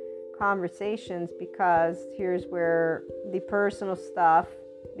have conversations, because here's where the personal stuff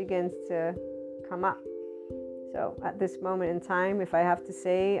begins to come up. So at this moment in time, if I have to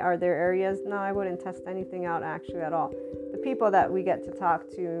say, are there areas? No, I wouldn't test anything out actually at all. The people that we get to talk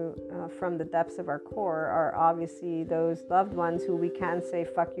to from the depths of our core are obviously those loved ones who we can say,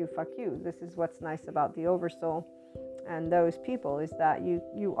 fuck you, fuck you. This is what's nice about the Oversoul and those people, is that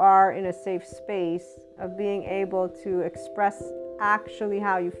you are in a safe space of being able to express actually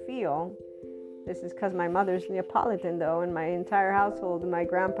how you feel. This is because my mother's Neapolitan, though, and my entire household, and my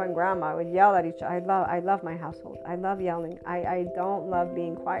grandpa and grandma would yell at each other. I love my household. I love yelling. I don't love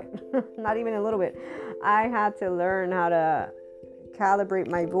being quiet, not even a little bit. I had to learn how to calibrate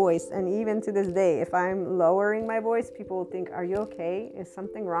my voice, and even to this day, if I'm lowering my voice, people will think, are you okay? Is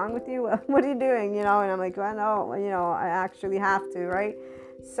something wrong with you? What are you doing? And I'm like, well, no, I actually have to, right?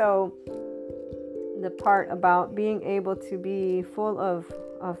 So the part about being able to be full of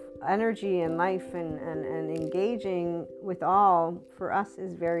energy and life and engaging with all, for us,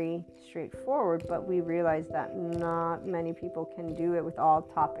 is very straightforward, but we realize that not many people can do it with all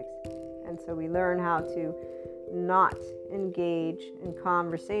topics. And so we learn how to not engage in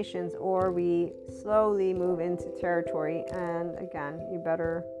conversations, or we slowly move into territory. And again, you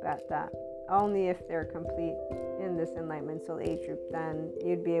better bet that only if they're complete in this Enlightenment Soul Age group, then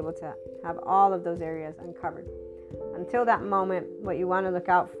you'd be able to have all of those areas uncovered. Until that moment, what you want to look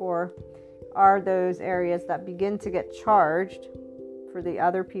out for are those areas that begin to get charged for the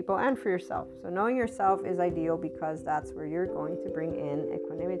other people and for yourself. So knowing yourself is ideal, because that's where you're going to bring in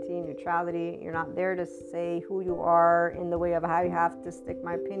equanimity, neutrality. You're not there to say who you are in the way of how you have to stick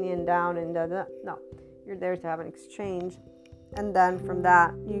my opinion down and no, you're there to have an exchange. And then from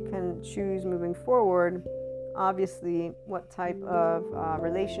that, you can choose moving forward, obviously, what type of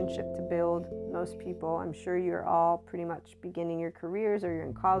relationship to build. Most people, I'm sure you're all pretty much beginning your careers, or you're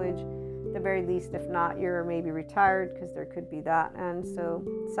in college. At the very least, if not, you're maybe retired, because there could be that. And so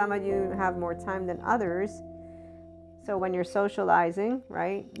some of you have more time than others. So when you're socializing,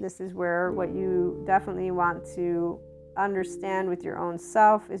 right, this is where what you definitely want to understand with your own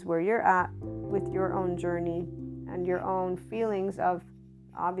self is where you're at with your own journey and your own feelings of,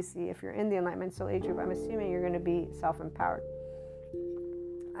 obviously, if you're in the Enlightenment Soul Age group, I'm assuming you're going to be self-empowered.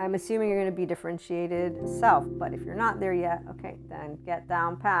 I'm assuming you're going to be differentiated self. But if you're not there yet, okay, then get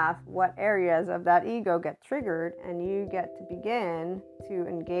down path. What areas of that ego get triggered, and you get to begin to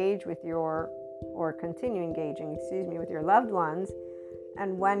engage with or continue engaging, with your loved ones.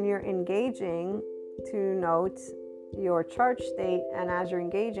 And when you're engaging, to note your charge state, and as you're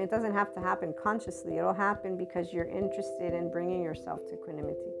engaging, it doesn't have to happen consciously. It'll happen because you're interested in bringing yourself to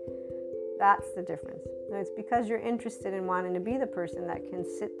equanimity. That's the difference. And it's because you're interested in wanting to be the person that can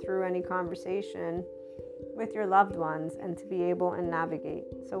sit through any conversation with your loved ones and to be able and navigate.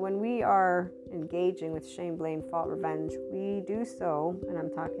 So when we are engaging with shame, blame, fault, revenge, we do so, and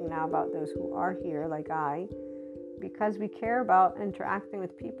I'm talking now about those who are here like I, because we care about interacting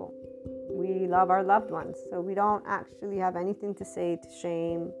with people. We love our loved ones, so we don't actually have anything to say to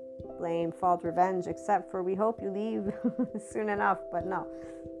shame, blame, fault, revenge, except for we hope you leave soon enough. But no,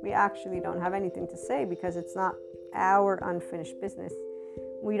 we actually don't have anything to say, because it's not our unfinished business.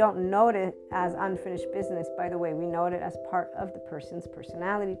 We don't note it as unfinished business, by the way. We note it as part of the person's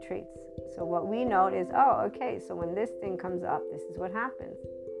personality traits. So what we note is, oh, okay, so when this thing comes up, this is what happens.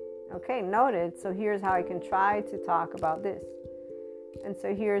 Okay, noted. So here's how I can try to talk about this. And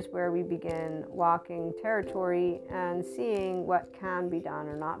so here's where we begin walking territory and seeing what can be done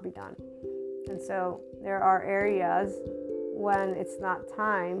or not be done. And so there are areas when it's not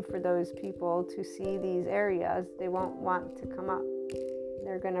time for those people to see these areas, they won't want to come up.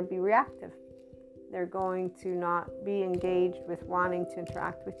 They're going to be reactive. They're going to not be engaged with wanting to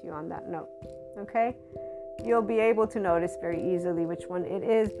interact with you on that note. Okay? You'll be able to notice very easily which one it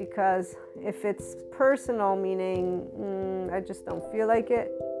is, because if it's personal, meaning I just don't feel like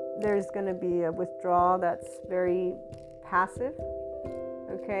it, there's going to be a withdrawal that's very passive,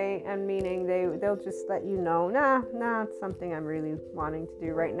 okay, and meaning they'll just let you know, nah, it's something I'm really wanting to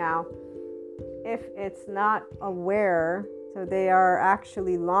do right now. if it's not aware, so they are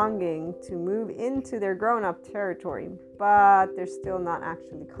actually longing to move into their grown-up territory, but they're still not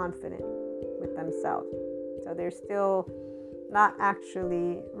actually confident with themselves. So they're still not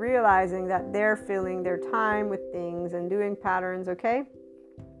actually realizing that they're filling their time with things and doing patterns, okay?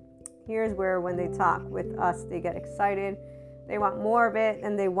 Here's where when they talk with us, they get excited. They want more of it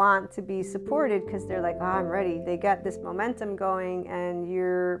and they want to be supported because they're like, oh, I'm ready. They get this momentum going and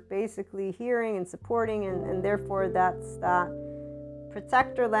you're basically hearing and supporting, and therefore that's that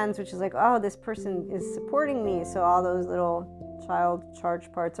protector lens, which is like, oh, this person is supporting me. So all those little child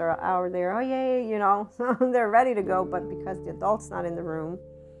charge parts are out there. Oh, yay, so they're ready to go. But because the adult's not in the room,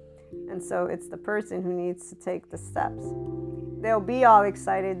 and so it's the person who needs to take the steps. They'll be all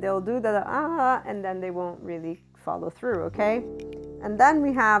excited. They'll do and then they won't really follow through, okay? And then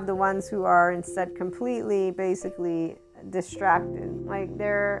we have the ones who are instead completely, basically distracted. Like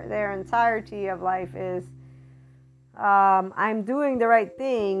their entirety of life is, I'm doing the right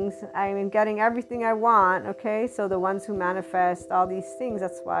things. I'm getting everything I want, okay? So the ones who manifest all these things,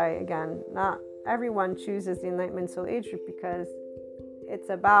 that's why, again, not everyone chooses the Enlightenment Soul Age group, because it's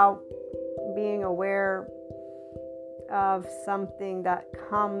about being aware of something that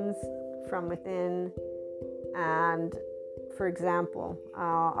comes from within. And for example,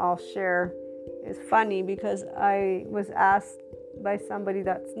 I'll share, it's funny because I was asked by somebody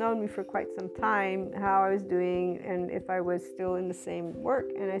that's known me for quite some time how I was doing and if I was still in the same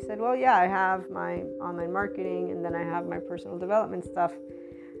work. And I said, well, yeah, I have my online marketing and then I have my personal development stuff.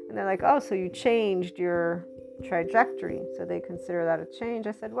 And they're like, oh, so you changed your trajectory, so they consider that a change.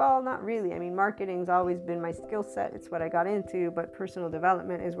 I said, well, not really. I mean, marketing's always been my skill set. It's what I got into, but personal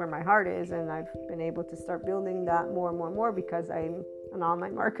development is where my heart is, and I've been able to start building that more and more and more because I'm an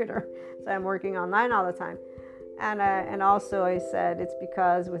online marketer, so I'm working online all the time. And also I said it's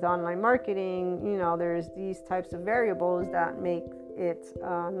because with online marketing, there's these types of variables that make it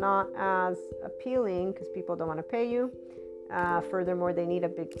not as appealing because people don't want to pay you. Furthermore, they need a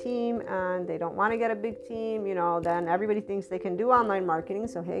big team and they don't want to get a big team, then everybody thinks they can do online marketing.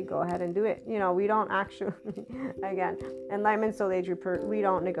 So, hey, go ahead and do it. We don't actually, again, Enlightenment Soul Age Group, we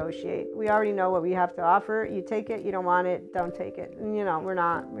don't negotiate. We already know what we have to offer. You take it, you don't want it, don't take it. We're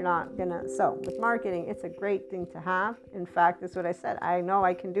not gonna. So with marketing, it's a great thing to have. In fact, that's what I said. I know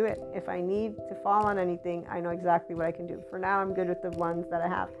I can do it. If I need to fall on anything, I know exactly what I can do. For now, I'm good with the ones that I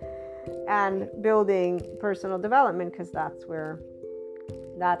have. And building personal development, because that's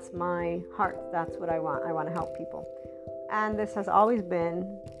my heart. That's what I want. I want to help people. And this has always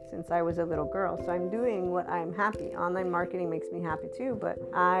been since I was a little girl. So I'm doing what I'm happy. Online marketing makes me happy too, but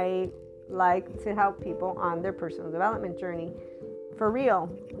I like to help people on their personal development journey for real,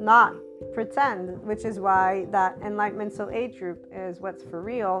 not pretend, which is why that Enlightenment Soul Age group is what's for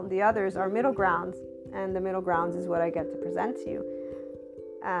real. The others are middle grounds, and the middle grounds is what I get to present to you.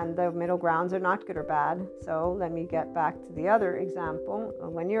 And the middle grounds are not good or bad. So let me get back to the other example.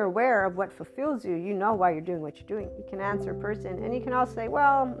 When you're aware of what fulfills you, you know why you're doing what you're doing. You can answer a person and you can also say,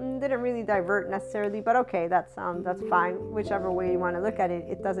 well, didn't really divert necessarily, but okay, that's fine. Whichever way you want to look at it,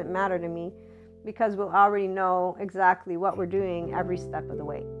 it doesn't matter to me because we'll already know exactly what we're doing every step of the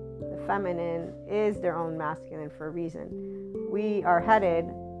way. The feminine is their own masculine for a reason. We are headed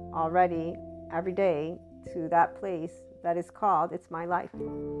already every day to that place that is called It's My Life,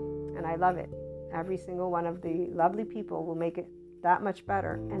 and I love it. Every single one of the lovely people will make it that much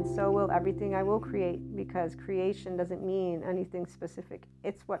better, and so will everything I will create, because creation doesn't mean anything specific.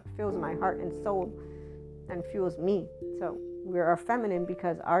 It's what fills my heart and soul and fuels me. So we are feminine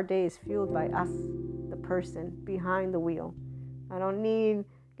because our day is fueled by us, the person behind the wheel.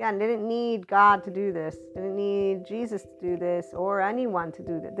 Didn't need God to do this, didn't need Jesus to do this, or anyone to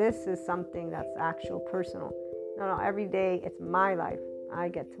do that. This is something that's actual personal. No, every day it's my life. I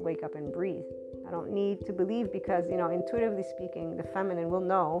get to wake up and breathe. I don't need to believe because, intuitively speaking, the feminine will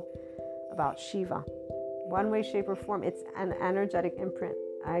know about Shiva. One way, shape, or form, it's an energetic imprint.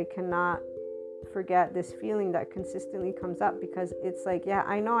 I cannot forget this feeling that consistently comes up because it's like, yeah,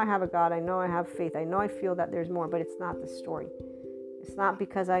 I know I have a God. I know I have faith. I know I feel that there's more, but it's not the story. It's not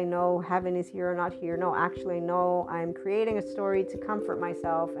because I know heaven is here or not here. No, actually, no, I'm creating a story to comfort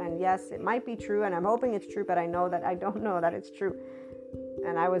myself. And yes, it might be true, and I'm hoping it's true, but I know that I don't know that it's true.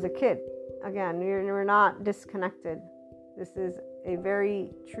 And I was a kid. Again, we're not disconnected. This is a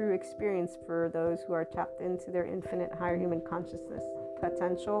very true experience for those who are tapped into their infinite higher human consciousness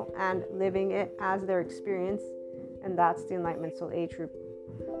potential and living it as their experience. And that's the Enlightenment Soul Age group.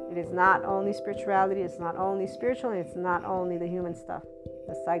 It is not only spirituality, it's not only spiritual, and it's not only the human stuff,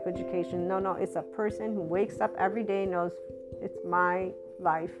 the psychoeducation. No, it's a person who wakes up every day, knows it's my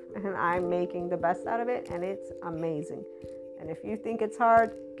life, and I'm making the best out of it, and it's amazing. And if you think it's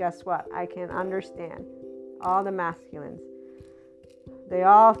hard, guess what? I can understand. All the masculines, they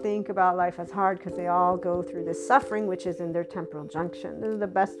all think about life as hard because they all go through this suffering, which is in their temporal junction. This is the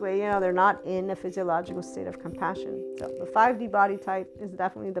best way, they're not in a physiological state of compassion. So the 5D body type is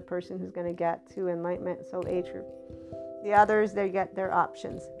definitely the person who's going to get to enlightenment, soul age group. The others, they get their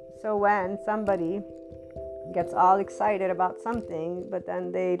options. So when somebody gets all excited about something, but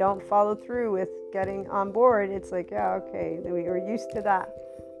then they don't follow through with getting on board, it's like, yeah, okay, we are used to that.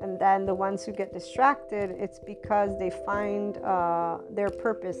 And then the ones who get distracted, it's because they find their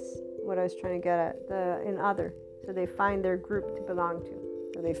purpose, what I was trying to get at, in other. So they find their group to belong to.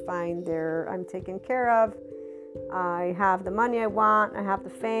 So they find I'm taken care of, I have the money I want, I have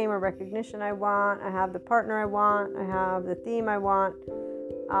the fame or recognition I want, I have the partner I want, I have the theme I want.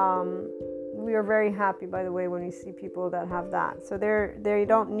 We are very happy, by the way, when we see people that have that. So they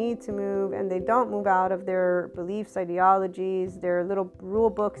don't need to move, and they don't move out of their beliefs, ideologies, their little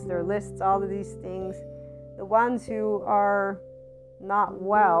rule books, their lists, all of these things. The ones who are not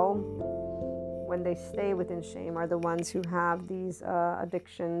well when they stay within shame are the ones who have these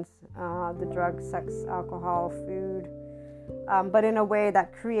addictions, the drugs, sex, alcohol, food, but in a way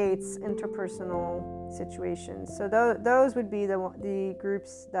that creates interpersonal situations. So those would be the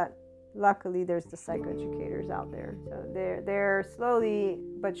groups that, luckily, there's the psychoeducators out there. So they're slowly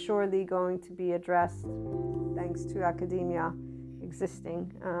but surely going to be addressed thanks to academia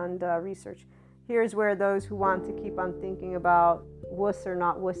existing and research. Here's where those who want to keep on thinking about wuss or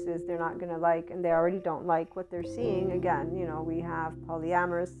not wusses, they're not going to like, and they already don't like what they're seeing. Again, we have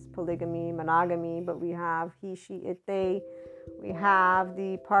polyamorous, polygamy, monogamy, but we have he, she, it, they. We have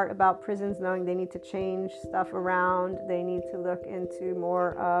the part about prisons knowing they need to change stuff around. They need to look into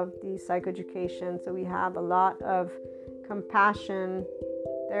more of the psychoeducation. So we have a lot of compassion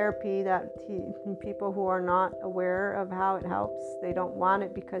therapy that people who are not aware of how it helps, they don't want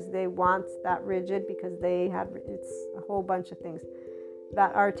it because they want that rigid, because it's a whole bunch of things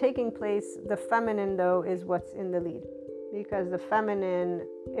that are taking place. The feminine, though, is what's in the lead, because the feminine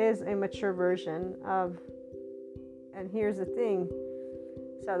is a mature version of. And here's the thing.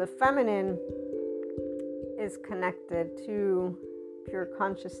 So the feminine is connected to pure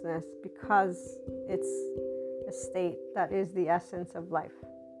consciousness because it's a state that is the essence of life.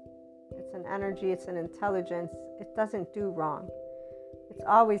 It's an energy, it's an intelligence. It doesn't do wrong. It's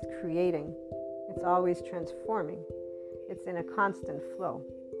always creating. It's always transforming. It's in a constant flow.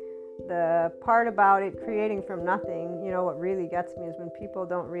 The part about it creating from nothing, what really gets me is when people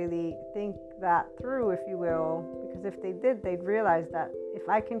don't really think that through, if you will, because if they did, they'd realize that if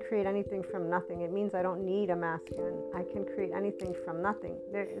I can create anything from nothing, it means I don't need a masculine. I can create anything from nothing.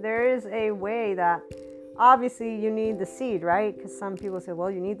 There is a way that, obviously, you need the seed, right? Because some people say, well,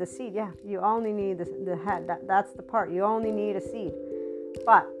 you need the seed. Yeah, you only need the head. That's the part. You only need a seed.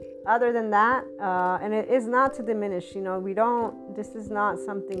 But other than that, and it is not to diminish, this is not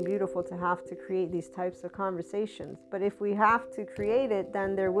something beautiful to have to create these types of conversations. But if we have to create it,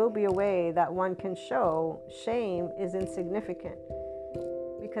 then there will be a way that one can show shame is insignificant,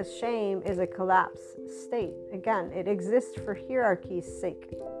 because shame is a collapse state. Again, it exists for hierarchy's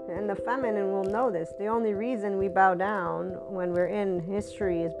sake. And the feminine will know this. The only reason we bow down when we're in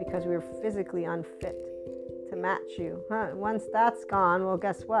history is because we're physically unfit to match you. Once that's gone, well,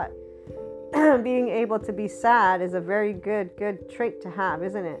 guess what? Being able to be sad is a very good trait to have,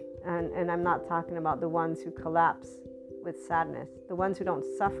 isn't it? And I'm not talking about the ones who collapse with sadness, the ones who don't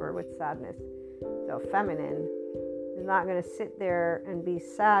suffer with sadness. So feminine is not going to sit there and be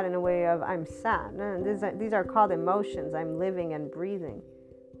sad in a way of, I'm sad. No, these are called emotions. I'm living and breathing.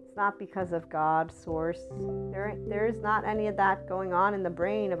 It's not because of God, source. There is not any of that going on in the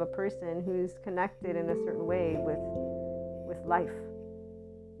brain of a person who's connected in a certain way with life.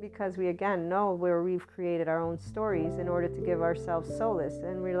 Because we, again, know where we've created our own stories in order to give ourselves solace.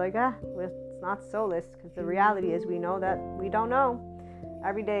 And we're like, well, it's not solace, because the reality is we know that we don't know.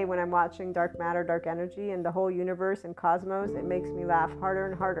 Every day when I'm watching dark matter, dark energy, and the whole universe and cosmos, it makes me laugh harder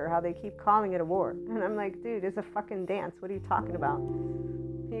and harder how they keep calling it a war. And I'm like, dude, it's a fucking dance. What are you talking about?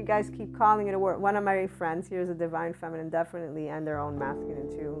 You guys keep calling it a war. One of my friends, here's a divine feminine, definitely, and their own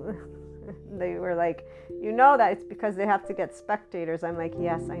masculine too. They were like, that it's because they have to get spectators. I'm like,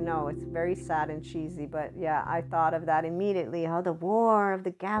 yes, I know. It's very sad and cheesy, but yeah, I thought of that immediately. How the war of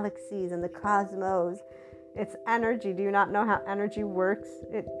the galaxies and the cosmos. It's energy. Do you not know how energy works?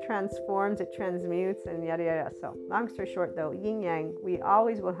 It transforms, it transmutes, and yada yada. So, long story short, though, yin yang, we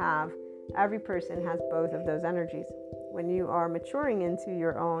always will have. Every person has both of those energies. When you are maturing into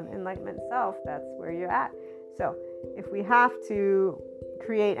your own enlightenment self, that's where you're at. So, if we have to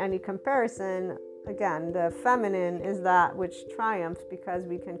create any comparison, again, the feminine is that which triumphs because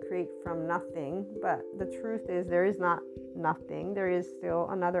we can create from nothing. But the truth is, there is not nothing. There is still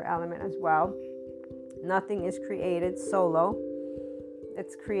another element as well. Nothing is created solo.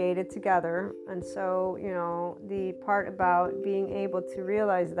 It's created together. And so, the part about being able to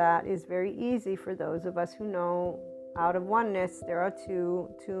realize that is very easy for those of us who know out of oneness there are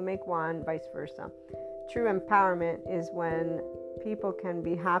two make one, vice versa. True empowerment is when people can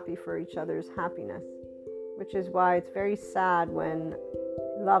be happy for each other's happiness, which is why it's very sad when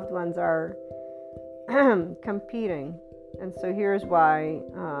loved ones are competing. And so here's why,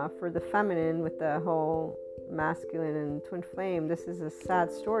 for the feminine with the whole masculine and twin flame, this is a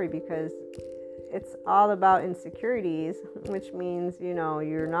sad story because it's all about insecurities, which means,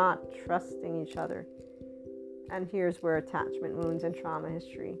 you're not trusting each other. And here's where attachment wounds and trauma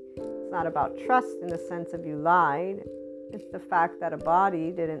history. It's not about trust in the sense of you lied. It's the fact that a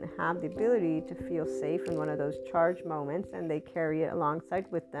body didn't have the ability to feel safe in one of those charged moments, and they carry it alongside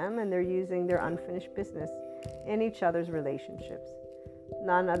with them, and they're using their unfinished business in each other's relationships.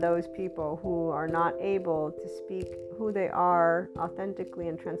 None of those people who are not able to speak who they are authentically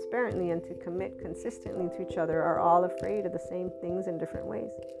and transparently and to commit consistently to each other are all afraid of the same things in different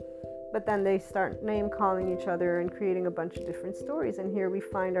ways. But then they start name calling each other and creating a bunch of different stories. And here we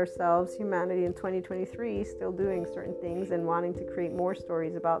find ourselves, humanity in 2023, still doing certain things and wanting to create more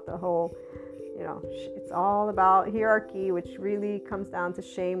stories about the whole, it's all about hierarchy, which really comes down to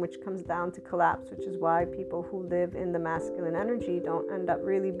shame, which comes down to collapse, which is why people who live in the masculine energy don't end up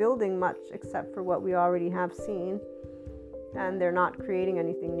really building much except for what we already have seen. And they're not creating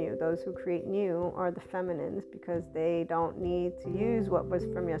anything new. Those who create new are the feminines because they don't need to use what was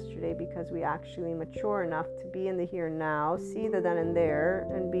from yesterday because we actually mature enough to be in the here and now, see the then and there,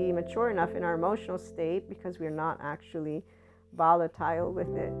 and be mature enough in our emotional state because we're not actually volatile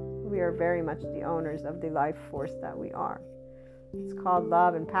with it. We are very much the owners of the life force that we are. It's called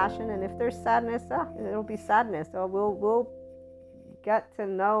love and passion. And if there's sadness, it'll be sadness. So we'll get to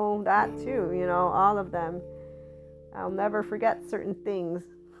know that too, all of them. I'll never forget certain things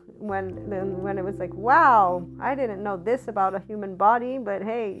when it was like, wow, I didn't know this about a human body, but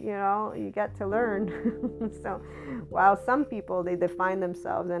hey, you get to learn. So while some people, they define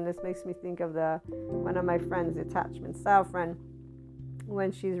themselves, and this makes me think of one of my friends, the attachment style friend,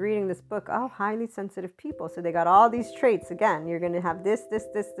 when she's reading this book, highly sensitive people. So they got all these traits. Again, you're going to have this,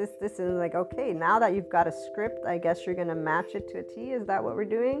 and like, okay, now that you've got a script, I guess you're going to match it to a T. Is that what we're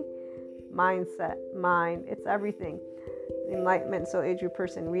doing? Mindset, mind, it's everything. Enlightenment, so age group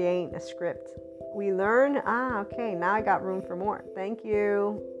person, we ain't a script. We learn, okay, now I got room for more. Thank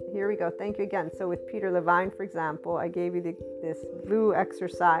you. Here we go. Thank you again. So with Peter Levine, for example, I gave you this VU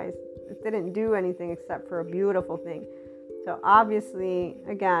exercise. It didn't do anything except for a beautiful thing. So obviously,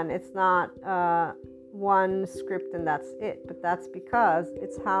 again, it's not one script and that's it, but that's because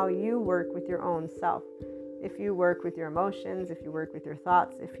it's how you work with your own self. If you work with your emotions, if you work with your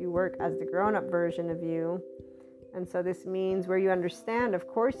thoughts, if you work as the grown-up version of you. And so this means where you understand, of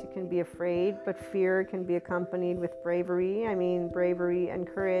course, you can be afraid, but fear can be accompanied with bravery. Bravery and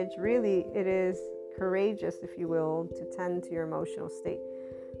courage. Really, it is courageous, if you will, to tend to your emotional state.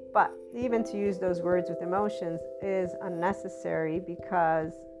 But even to use those words with emotions is unnecessary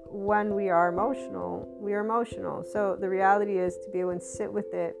because when we are emotional, we are emotional. So the reality is to be able to sit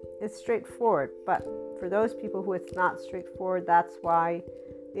with it. It's straightforward. But for those people who it's not straightforward, that's why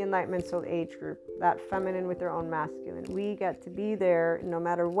the Enlightenment Soul Age group, that feminine with their own masculine, we get to be there no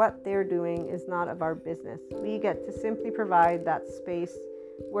matter what they're doing is not of our business. We get to simply provide that space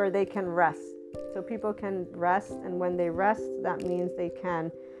where they can rest. So people can rest, and when they rest, that means they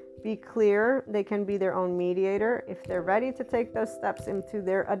can be clear, they can be their own mediator. If they're ready to take those steps into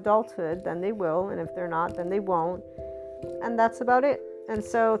their adulthood, then they will, and if they're not, then they won't. And that's about it. And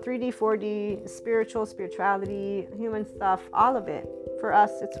so 3D, 4D, spirituality, human stuff, all of it, for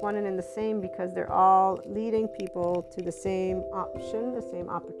us, it's one and in the same because they're all leading people to the same option, the same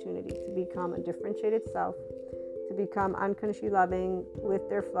opportunity to become a differentiated self, to become unconditionally loving with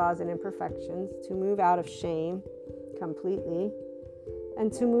their flaws and imperfections, to move out of shame completely,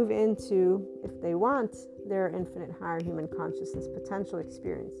 and to move into, if they want, their infinite higher human consciousness potential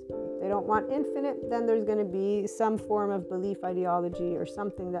experience. If they don't want infinite, then there's going to be some form of belief ideology or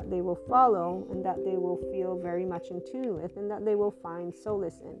something that they will follow and that they will feel very much in tune with and that they will find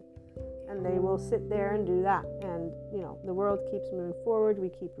solace in. And they will sit there and do that. And, the world keeps moving forward. We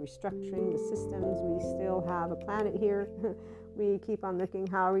keep restructuring the systems. We still have a planet here. We keep on looking,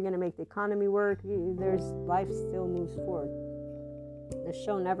 how are we going to make the economy work? Life still moves forward. The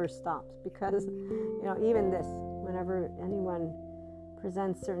show never stops because, even this, whenever anyone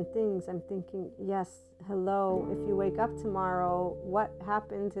presents certain things, I'm thinking, yes, hello, if you wake up tomorrow, what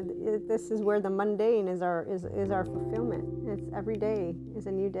happened to this is where the mundane is our fulfillment. It's every day is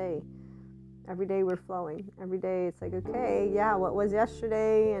a new day. Every day we're flowing. Every day it's like, okay, yeah, what was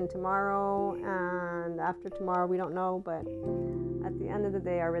yesterday and tomorrow and after tomorrow, we don't know, but at the end of the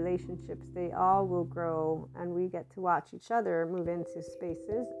day, our relationships, they all will grow, and we get to watch each other move into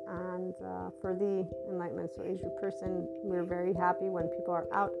spaces. And for the Enlightenment Soul Age Group person, we're very happy when people are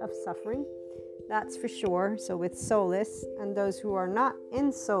out of suffering. That's for sure. So with solace, and those who are not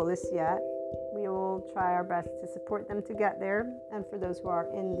in solace yet, we will try our best to support them to get there. And for those who are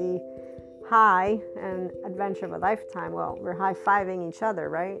in the high and adventure of a lifetime, well, we're high-fiving each other,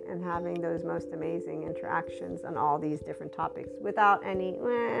 right? And having those most amazing interactions on all these different topics without any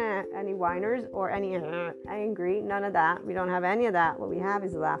whiners or any angry, none of that. We don't have any of that. What we have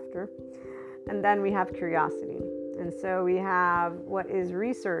is laughter. And then we have curiosity. And so we have what is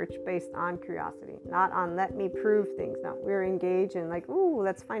research based on curiosity, not on let me prove things. No, we're engaged in like, ooh,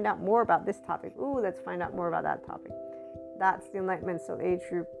 let's find out more about this topic. Ooh, let's find out more about that topic. That's the Enlightenment Soul Age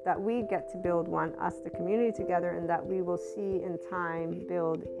Group that we get to build us, the community together, and that we will see in time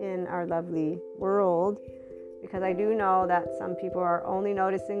build in our lovely world. Because I do know that some people are only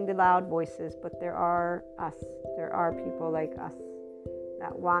noticing the loud voices, but there are us. There are people like us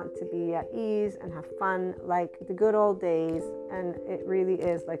that want to be at ease and have fun like the good old days. And it really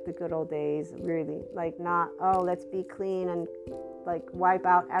is like the good old days, really. Like not, oh, let's be clean and like wipe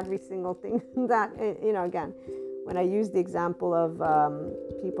out every single thing that, again, when I use the example of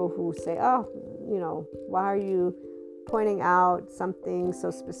people who say, oh, why are you pointing out something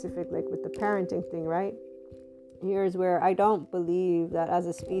so specific, like with the parenting thing, right? Here's where I don't believe that as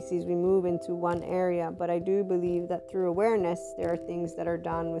a species we move into one area, but I do believe that through awareness, there are things that are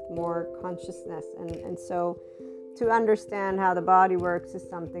done with more consciousness. And so to understand how the body works is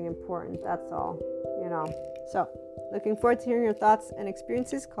something important. That's all, So looking forward to hearing your thoughts and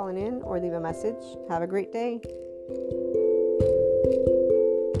experiences. Calling in or leave a message. Have a great day.